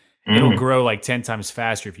 like it'll grow like 10 times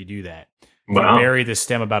faster if you do that. Wow. You bury the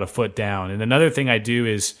stem about a foot down. And another thing I do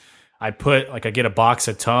is I get a box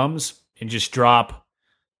of Tums and just drop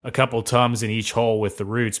a couple Tums in each hole with the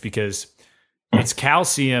roots, because it's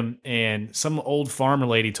calcium. And some old farmer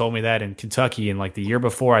lady told me that in Kentucky. And like the year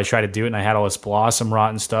before I tried to do it and I had all this blossom rot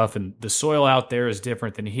and stuff, and the soil out there is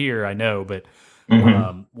different than here, I know. But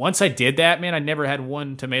once I did that, man, I never had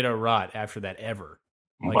one tomato rot after that ever.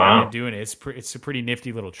 Like I've been doing it. It's a pretty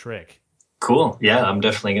nifty little trick. Cool. Yeah, I'm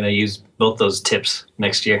definitely going to use both those tips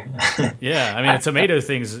next year. Yeah, I mean, the tomato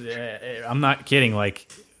things, I'm not kidding.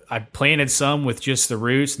 Like I planted some with just the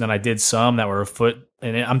roots, and then I did some that were a foot,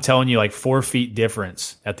 and I'm telling you, like 4 feet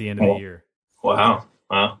difference at the end of the year. Wow.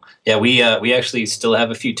 Yeah, we actually still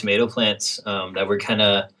have a few tomato plants that were kind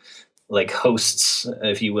of like hosts,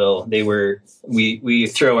 if you will. We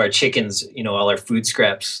throw our chickens, you know, all our food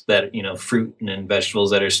scraps that, you know, fruit and vegetables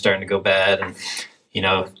that are starting to go bad, and, you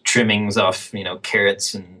know, trimmings off, you know,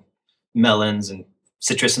 carrots and melons and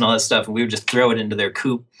citrus and all that stuff. And we would just throw it into their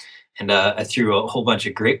coop. And I threw a whole bunch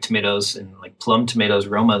of grape tomatoes and like plum tomatoes,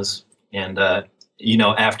 Romas. And, you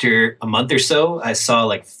know, after a month or so, I saw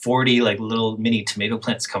like 40 like little mini tomato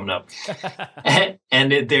plants coming up.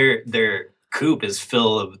 And their coop is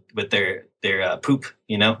filled with their poop,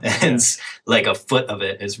 you know, and it's like a foot of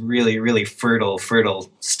it is really, really fertile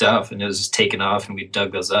stuff. And it was just taken off, and we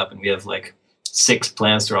dug those up, and we have like 6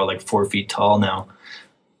 plants. They're all like 4 feet tall now.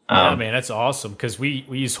 Yeah, man, that's awesome, because we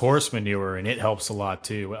use horse manure, and it helps a lot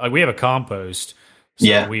too. Like we have a compost,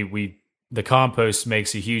 so the compost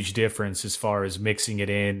makes a huge difference as far as mixing it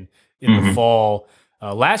in the fall.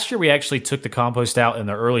 Last year, we actually took the compost out in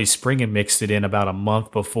the early spring and mixed it in about a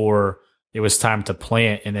month before it was time to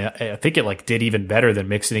plant, and I think it like did even better than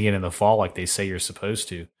mixing it in the fall, like they say you're supposed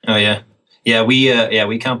to. Oh yeah,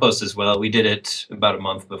 we compost as well. We did it about a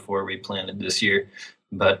month before we planted this year,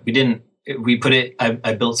 but we didn't. We put it.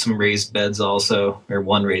 I built some raised beds also, or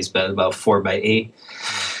one raised bed about 4 by 8,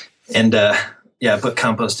 and yeah, I put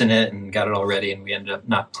compost in it and got it all ready, and we ended up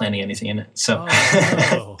not planting anything in it. So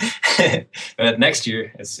but next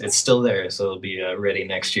year it's still there, so it'll be ready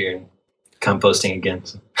next year and composting again.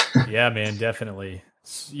 So. Yeah, man, definitely.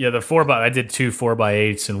 Yeah, I did 2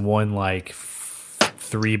 4x8s and one like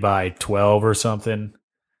 3x12 or something.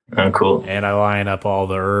 Oh, cool. And I line up all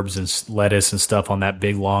the herbs and lettuce and stuff on that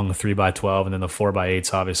big long 3x12, and then the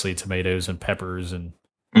 4x8s, obviously tomatoes and peppers and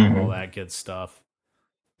all that good stuff.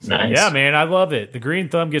 So, nice. Yeah, man, I love it. The green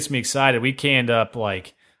thumb gets me excited. We canned up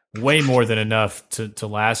like way more than enough to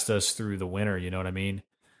last us through the winter. You know what I mean?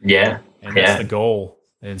 Yeah. And that's the goal.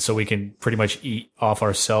 And so we can pretty much eat off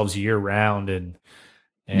ourselves year round. And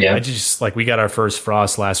I just like, we got our first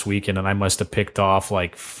frost last weekend, and I must have picked off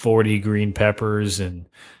like 40 green peppers and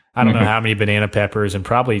I don't know how many banana peppers and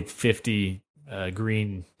probably 50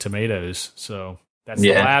 green tomatoes. So that's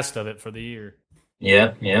the last of it for the year.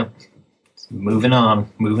 Yeah. Moving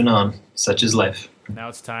on. Such is life. Now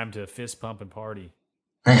it's time to fist pump and party.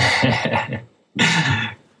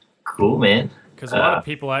 Cool, man. Because a lot of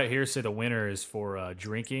people out here say the winter is for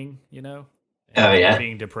drinking, you know? And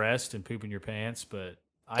being depressed and pooping your pants, but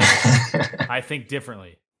I think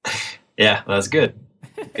differently. Yeah, well, that's good.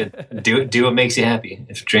 Good. Do what makes you happy.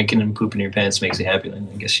 If drinking and pooping your pants makes you happy, then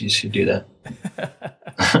I guess you should do that.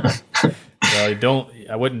 Well,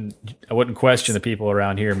 I wouldn't question the people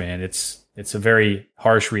around here, man. It's a very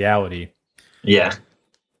harsh reality. Yeah.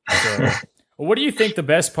 So, what do you think the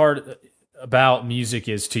best part about music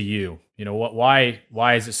is to you? You know,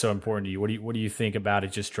 why is it so important to you? What do you think about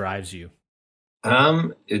it just drives you?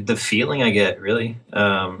 The feeling I get, really.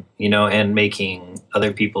 And making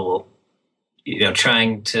other people,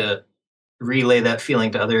 trying to relay that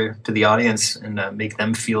feeling to the audience and make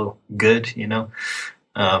them feel good,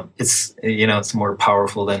 it's it's more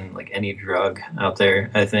powerful than like any drug out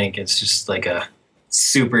there. I think it's just like a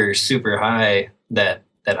super, super high that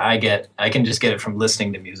I get. I can just get it from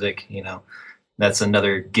listening to music. That's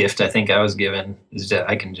another gift I think I was given, is that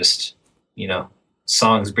I can just,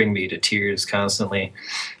 songs bring me to tears constantly,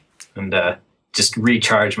 and just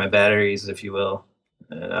recharge my batteries, if you will.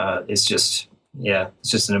 It's just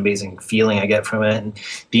an amazing feeling I get from it, and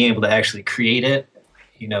being able to actually create it,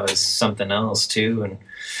 is something else too. And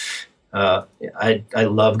I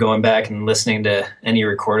love going back and listening to any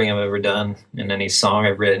recording I've ever done and any song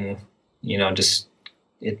I've written. Just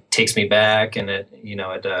it takes me back, and it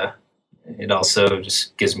also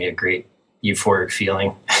just gives me a great euphoric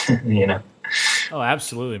feeling. Oh,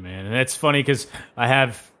 absolutely, man. And it's funny because I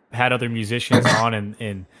have had other musicians on,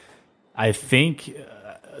 and I think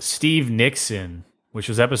Steve Nixon, which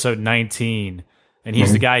was episode 19, and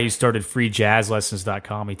he's the guy who started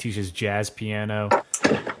freejazzlessons.com. He teaches jazz piano.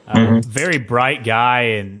 Very bright guy,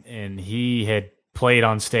 and he had played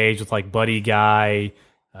on stage with like Buddy Guy,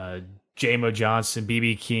 J-Mo Johnson,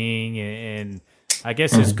 B.B. King, and I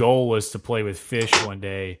guess his goal was to play with Fish one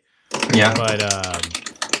day. Yeah. But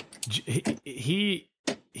he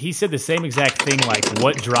said the same exact thing. Like,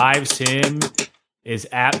 what drives him is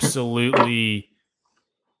absolutely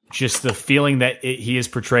just the feeling that he is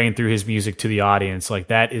portraying through his music to the audience. Like,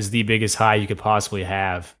 that is the biggest high you could possibly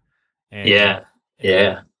have. And, yeah.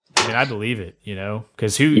 I mean, I believe it,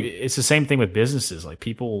 because it's the same thing with businesses. Like,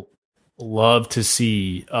 people love to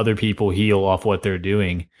see other people heal off what they're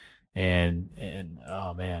doing. And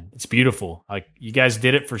oh man, it's beautiful. Like, you guys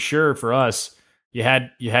did it for sure. For us, you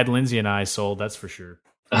had Lindsay and I sold. That's for sure.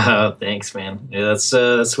 Oh, thanks, man. Yeah,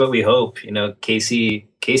 that's what we hope. Casey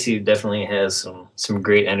definitely has some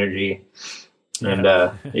great energy, and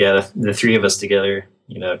the three of us together,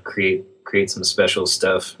 create some special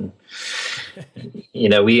stuff. And,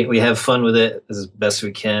 we have fun with it as best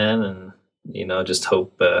we can, and just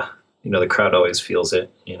hope the crowd always feels it.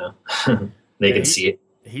 They can see it.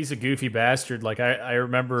 He's a goofy bastard. Like, I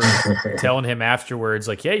remember telling him afterwards,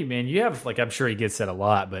 like, "Hey, man, you have," like, I'm sure he gets that a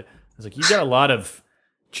lot, but I was like, "You got a lot of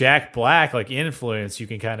Jack Black, like, influence, you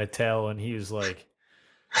can kind of tell." And he was like,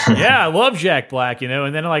 "Yeah, I love Jack Black,"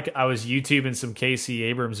 And then, like, I was YouTubing some Casey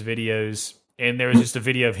Abrams videos, and there was just a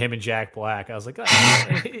video of him and Jack Black. I was like, oh,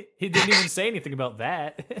 he didn't even say anything about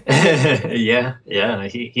that. Yeah,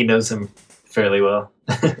 he knows him fairly well.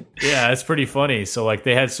 Yeah, it's pretty funny. So, like,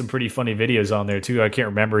 they had some pretty funny videos on there too. I can't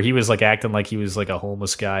remember. He was like acting like he was like a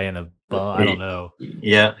homeless guy in a I don't know.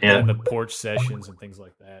 Yeah. In the porch sessions and things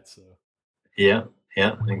like that. So. Yeah,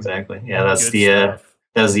 exactly. Yeah, that's that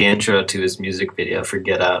was the intro to his music video for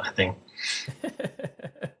Get Out, I think.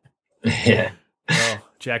 Yeah. Well,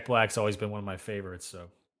 Jack Black's always been one of my favorites. So.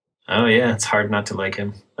 Oh yeah, it's hard not to like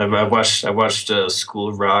him. I watched School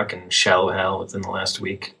of Rock and Shallow Hal within the last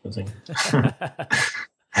week, I think.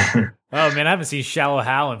 Oh man, I haven't seen Shallow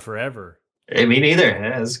Hal in forever. Me neither.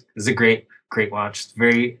 Yeah, it was a great watch.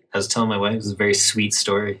 I was telling my wife, it was a very sweet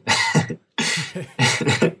story.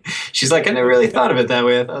 She's like, I never really thought of it that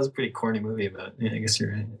way. I thought it was a pretty corny movie, but yeah, I guess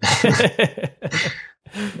you're right.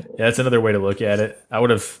 Yeah, that's another way to look at it. I would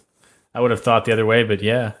have thought the other way, but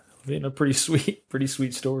yeah, pretty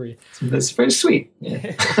sweet story. That's very sweet.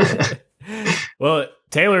 Yeah. Well,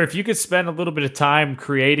 Taylor, if you could spend a little bit of time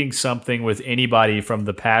creating something with anybody from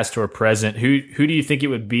the past or present, who do you think it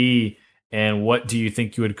would be, and what do you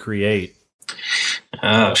think you would create?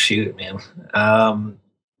 Oh shoot, man.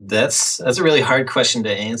 That's a really hard question to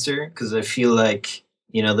answer, because I feel like,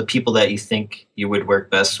 the people that you think you would work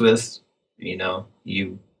best with,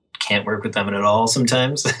 you can't work with them at all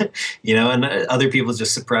sometimes, and other people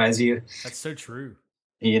just surprise you. That's so true.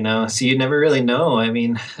 So you never really know. I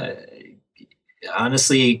mean,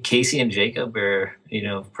 honestly, Casey and Jacob are,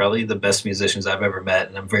 probably the best musicians I've ever met,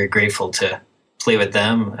 and I'm very grateful to play with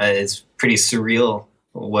them. It's pretty surreal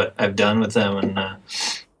what I've done with them, and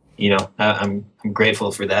I'm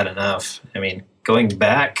grateful for that enough. I mean, going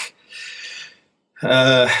back,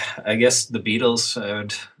 I guess the Beatles. I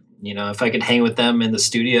would, if I could hang with them in the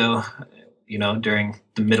studio, during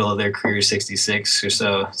the middle of their career, 66 or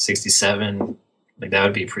so, 67, like that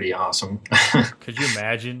would be pretty awesome. Could you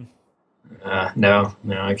imagine? No,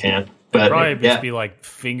 I can't. But probably just be like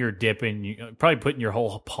finger dipping, probably putting your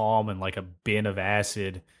whole palm in like a bin of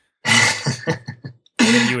acid. And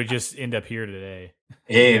then you would just end up here today.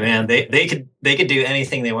 Hey man, they could do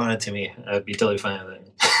anything they wanted to me. I would be totally fine with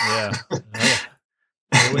it. Yeah.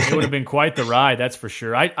 It would have been quite the ride, that's for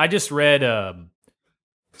sure. I just read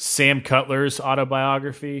Sam Cutler's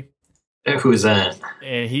autobiography. Who's that?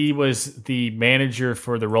 And he was the manager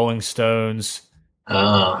for the Rolling Stones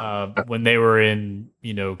when they were in,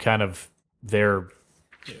 kind of it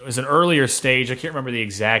was an earlier stage. I can't remember the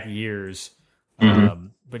exact years. Mm-hmm.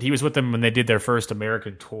 But he was with them when they did their first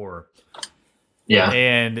American tour. Yeah.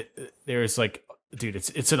 And there's like, dude,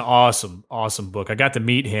 it's an awesome book. I got to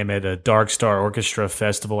meet him at a Dark Star Orchestra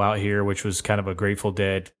festival out here, which was kind of a Grateful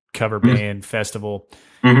Dead cover band festival.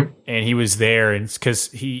 Mm-hmm. And he was there, and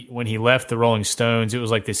because when he left the Rolling Stones, it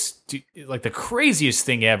was like like the craziest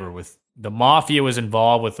thing ever. With the Mafia was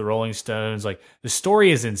involved with the Rolling Stones. Like the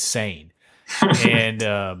story is insane.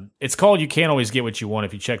 And it's called "You Can't Always Get What You Want."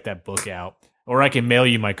 If you check that book out. Or I can mail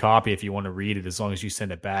you my copy if you want to read it, as long as you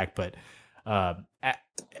send it back. But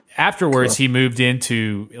afterwards, he moved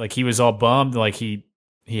into, like, he was all bummed. Like, he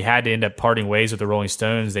had to end up parting ways with the Rolling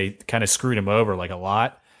Stones. They kind of screwed him over, like, a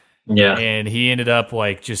lot. Yeah. And he ended up,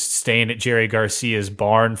 like, just staying at Jerry Garcia's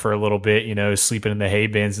barn for a little bit, sleeping in the hay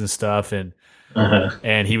bins and stuff. And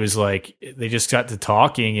and he was like, they just got to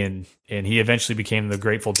talking, and he eventually became the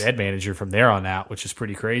Grateful Dead manager from there on out, which is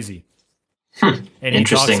pretty crazy. And he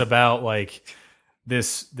talks about like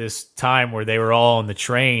this time where they were all on the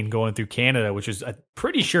train going through Canada, which is, I'm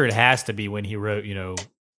pretty sure it has to be when he wrote,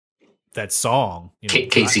 that song.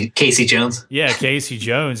 Casey Jones. Yeah, Casey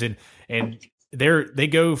Jones. And they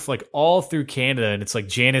go like all through Canada, and it's like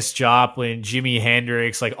Janis Joplin, Jimi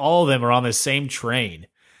Hendrix, like all of them are on the same train.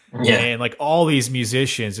 Yeah. And like all these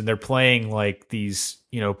musicians, and they're playing like these,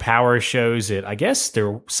 power shows at, I guess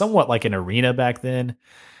they're somewhat like an arena back then.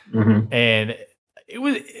 Mm-hmm. And it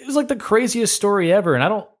was like the craziest story ever. And I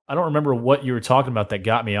don't remember what you were talking about that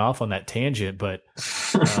got me off on that tangent, but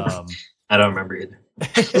I don't remember either.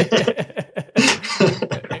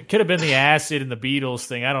 It could have been the acid and the Beatles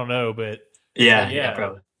thing. I don't know, but yeah,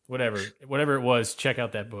 probably. Whatever it was, check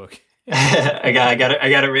out that book. I got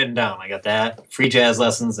it written down. I got that. Free jazz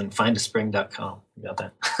lessons and findaspring.com. You got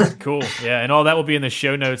that. Cool. Yeah. And all that will be in the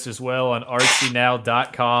show notes as well on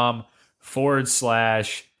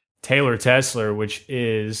artsynow.com/Taylor Tesler, which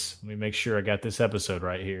is, let me make sure I got this episode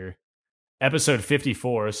right here. Episode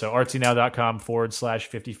 54. So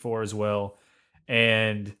artsynow.com/54 as well.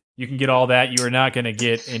 And you can get all that. You are not going to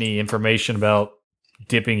get any information about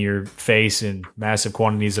dipping your face in massive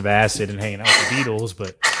quantities of acid and hanging out with the Beatles,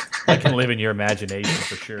 but that can live in your imagination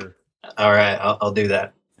for sure. All right. I'll do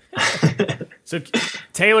that. So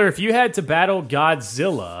Taylor, if you had to battle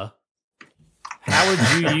Godzilla, how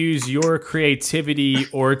would you use your creativity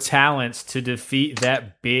or talents to defeat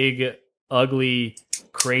that big, ugly,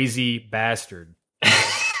 crazy bastard?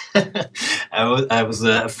 I was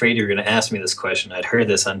afraid you were going to ask me this question. I'd heard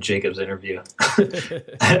this on Jacob's interview.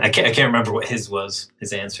 I can't remember what his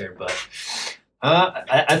answer, but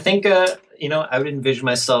I think I would envision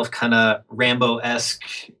myself kind of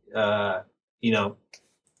Rambo-esque,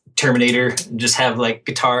 Terminator, just have like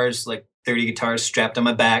guitars, like 30 guitars strapped on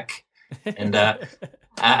my back. And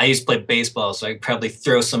I used to play baseball, so I could probably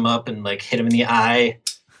throw some up and like hit him in the eye.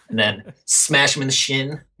 and then smash him in the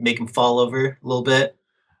shin, make him fall over a little bit.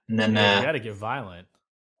 And then, you got to get violent.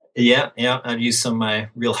 Yeah. I'd use some of my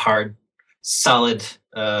real hard, solid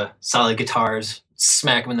guitars,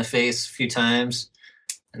 smack him in the face a few times.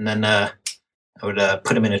 And then I would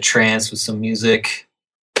put him in a trance with some music,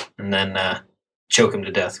 and then choke him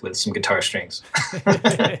to death with some guitar strings.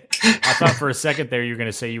 I thought for a second there you were going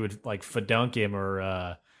to say you would like fadunk him,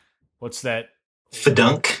 or what's that?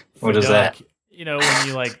 Fadunk? What is that? You know, when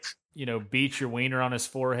you like, beat your wiener on his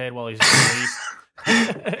forehead while he's asleep.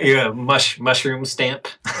 Yeah, mushroom stamp.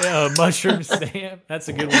 Yeah, mushroom stamp. That's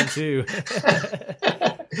a good one too.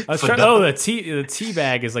 I was trying. Oh, the tea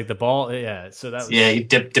bag is like the ball. Yeah, so that was. Yeah, you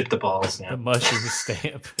dip the balls. Yeah. The mushroom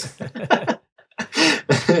stamp.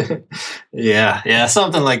 Yeah,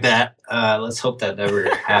 something like that. Let's hope that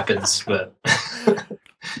never happens. But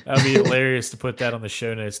that'd be hilarious to put that on the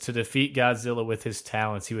show notes. To defeat Godzilla with his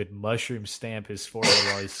talents, he would mushroom stamp his forehead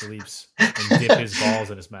while he sleeps and dip his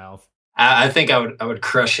balls in his mouth. I think I would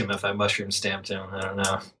crush him if I mushroom stamped him. I don't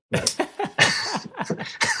know.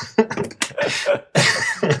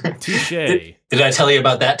 Touche. Did I tell you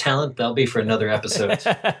about that talent? That'll be for another episode.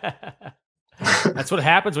 That's what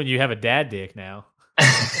happens when you have a dad dick now.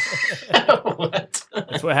 What?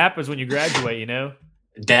 That's what happens when you graduate,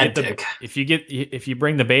 Dad dick. If you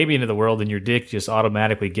bring the baby into the world, then your dick just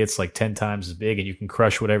automatically gets like 10 times as big, and you can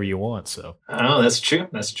crush whatever you want. So, oh, that's true.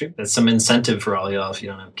 That's some incentive for all y'all if you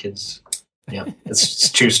don't have kids. Yeah, it's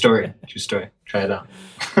a true story. True story. Try it out.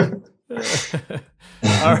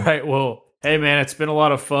 All right. Well, hey man, it's been a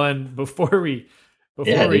lot of fun. Before we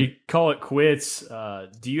call it quits,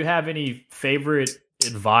 do you have any favorite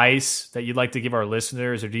advice that you'd like to give our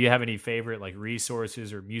listeners, or do you have any favorite like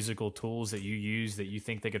resources or musical tools that you use that you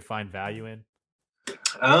think they could find value in?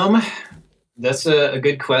 That's a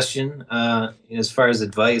good question. As far as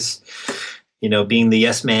advice, being the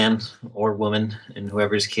yes man or woman in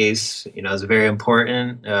whoever's case, is very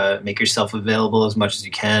important. Make yourself available as much as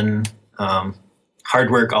you can. Hard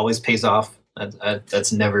work always pays off.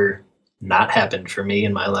 That's never not happened for me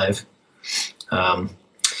in my life.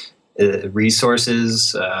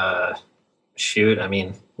 Resources, with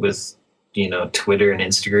Twitter and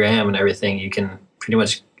Instagram and everything, you can pretty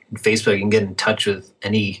much, Facebook, you can get in touch with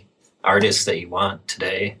any artist that you want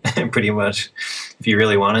today. Pretty much, if you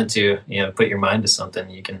really wanted to, put your mind to something,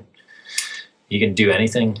 you can do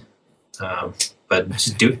anything. But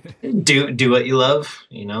just do what you love.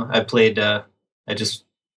 I just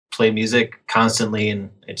play music constantly, and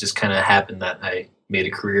it just kind of happened that I made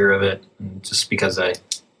a career of it, and just because I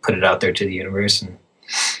put it out there to the universe and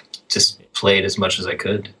just played as much as I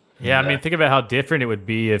could. Yeah, think about how different it would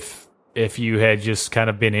be if you had just kind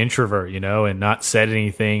of been introvert, and not said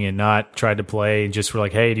anything and not tried to play and just were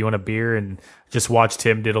like, hey, do you want a beer? And just watch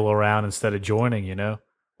Tim diddle around instead of joining,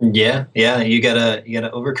 Yeah, you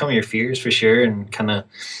gotta overcome your fears for sure, and kind of,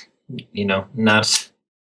 not,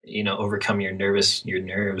 overcome your nerves.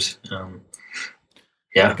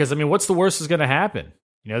 Yeah. Because what's the worst is going to happen?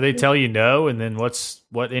 They tell you no, and then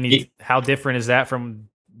how different is that from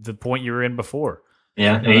the point you were in before?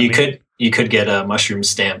 Yeah, you could get a mushroom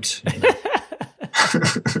stamped.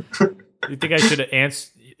 You think I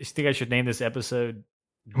should name this episode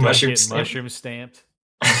Mushroom Stamped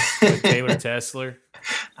with Taylor Tesler?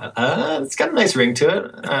 It's got a nice ring to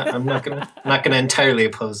it. I'm not gonna entirely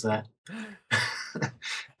oppose that.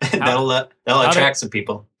 That'll attract some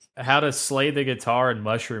people. How to slay the guitar and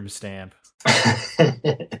mushroom stamp.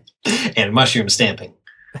 And mushroom stamping.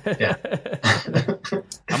 Yeah.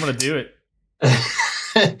 I'm gonna do it.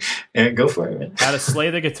 Yeah, go for it, man. How to slay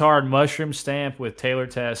the guitar and mushroom stamp with Taylor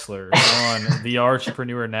Tesler on The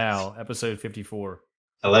Archpreneur Now, episode 54.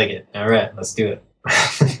 I like it. All right, let's do it.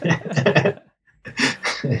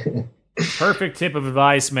 Perfect tip of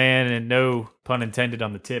advice, man, and no pun intended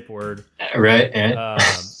on the tip word. Right.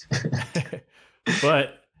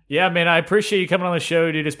 But yeah, man, I appreciate you coming on the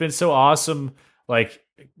show, dude. It's been so awesome. Like,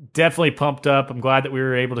 definitely pumped up. I'm glad that we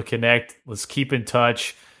were able to connect. Let's keep in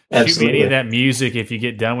touch. Absolutely. Shoot me any of that music if you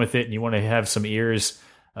get done with it and you want to have some ears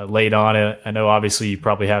laid on it. I know obviously you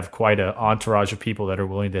probably have quite an entourage of people that are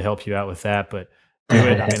willing to help you out with that, but do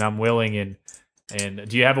it. I'm willing. And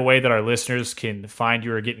do you have a way that our listeners can find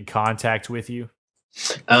you or get in contact with you?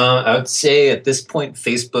 I would say at this point,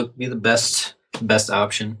 Facebook would be the best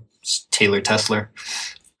option. It's Taylor Tesler.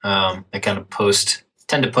 I kind of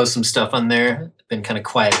tend to post some stuff on there. Been kind of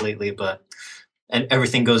quiet lately, and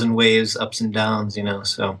everything goes in waves, ups and downs,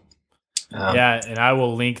 so. Yeah, and I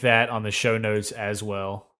will link that on the show notes as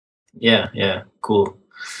well. Yeah, cool.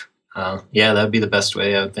 That would be the best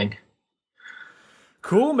way, I would think.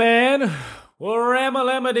 Cool, man. Well,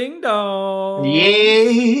 ram-a-lam-a ding dong.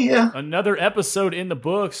 Yeah. Another episode in the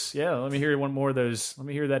books. Yeah, let me hear one more of those. Let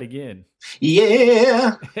me hear that again.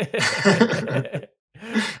 Yeah.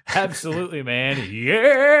 Absolutely, man.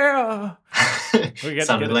 Yeah.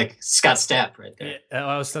 Sounded like Scott Stapp right there.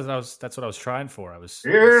 Yeah, that's what I was trying for.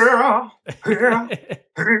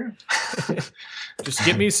 Just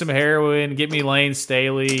get me some heroin, get me Lane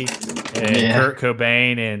Staley and Kurt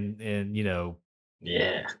Cobain and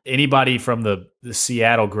anybody from the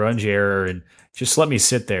Seattle grunge era, and just let me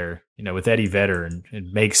sit there, with Eddie Vedder and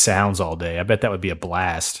make sounds all day. I bet that would be a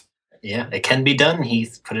blast. Yeah, it can be done,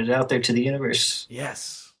 Heath. Put it out there to the universe.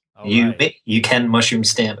 Yes. You can mushroom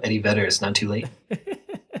stamp Eddie Vedder. It's not too late.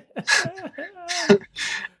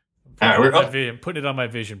 All right, putting it on my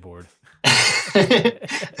vision board.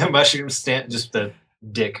 A mushroom stamp, just the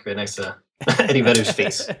dick right next to Eddie Vedder's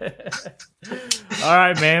face. All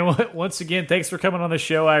right, man. Once again, thanks for coming on the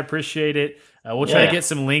show. I appreciate it. We'll try to get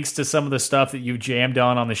some links to some of the stuff that you jammed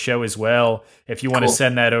on the show as well. If you want to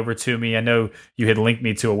send that over to me, I know you had linked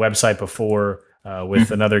me to a website before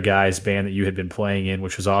with another guy's band that you had been playing in,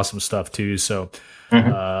 which was awesome stuff too. So,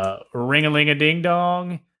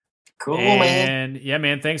 ring-a-ling-a-ding-dong. Cool, man. And yeah,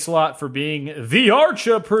 man, thanks a lot for being the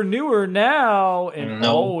archapreneur now. And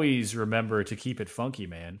always remember to keep it funky,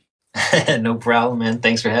 man. No problem, man.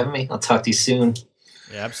 Thanks for having me. I'll talk to you soon.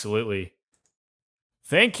 Yeah, absolutely.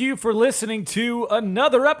 Thank you for listening to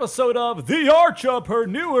another episode of The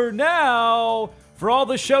Archapreneur Now. For all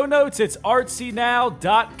the show notes, it's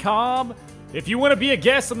artsynow.com. If you want to be a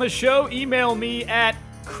guest on the show, email me at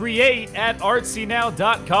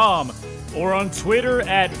create@artsynow.com or on Twitter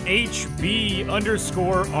at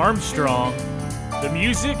HB_Armstrong. The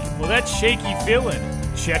music, well, that's Shaky Feelin'.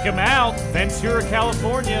 Check them out. Ventura,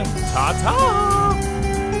 California. Ta-ta!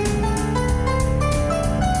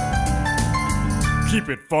 Keep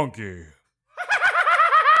it funky.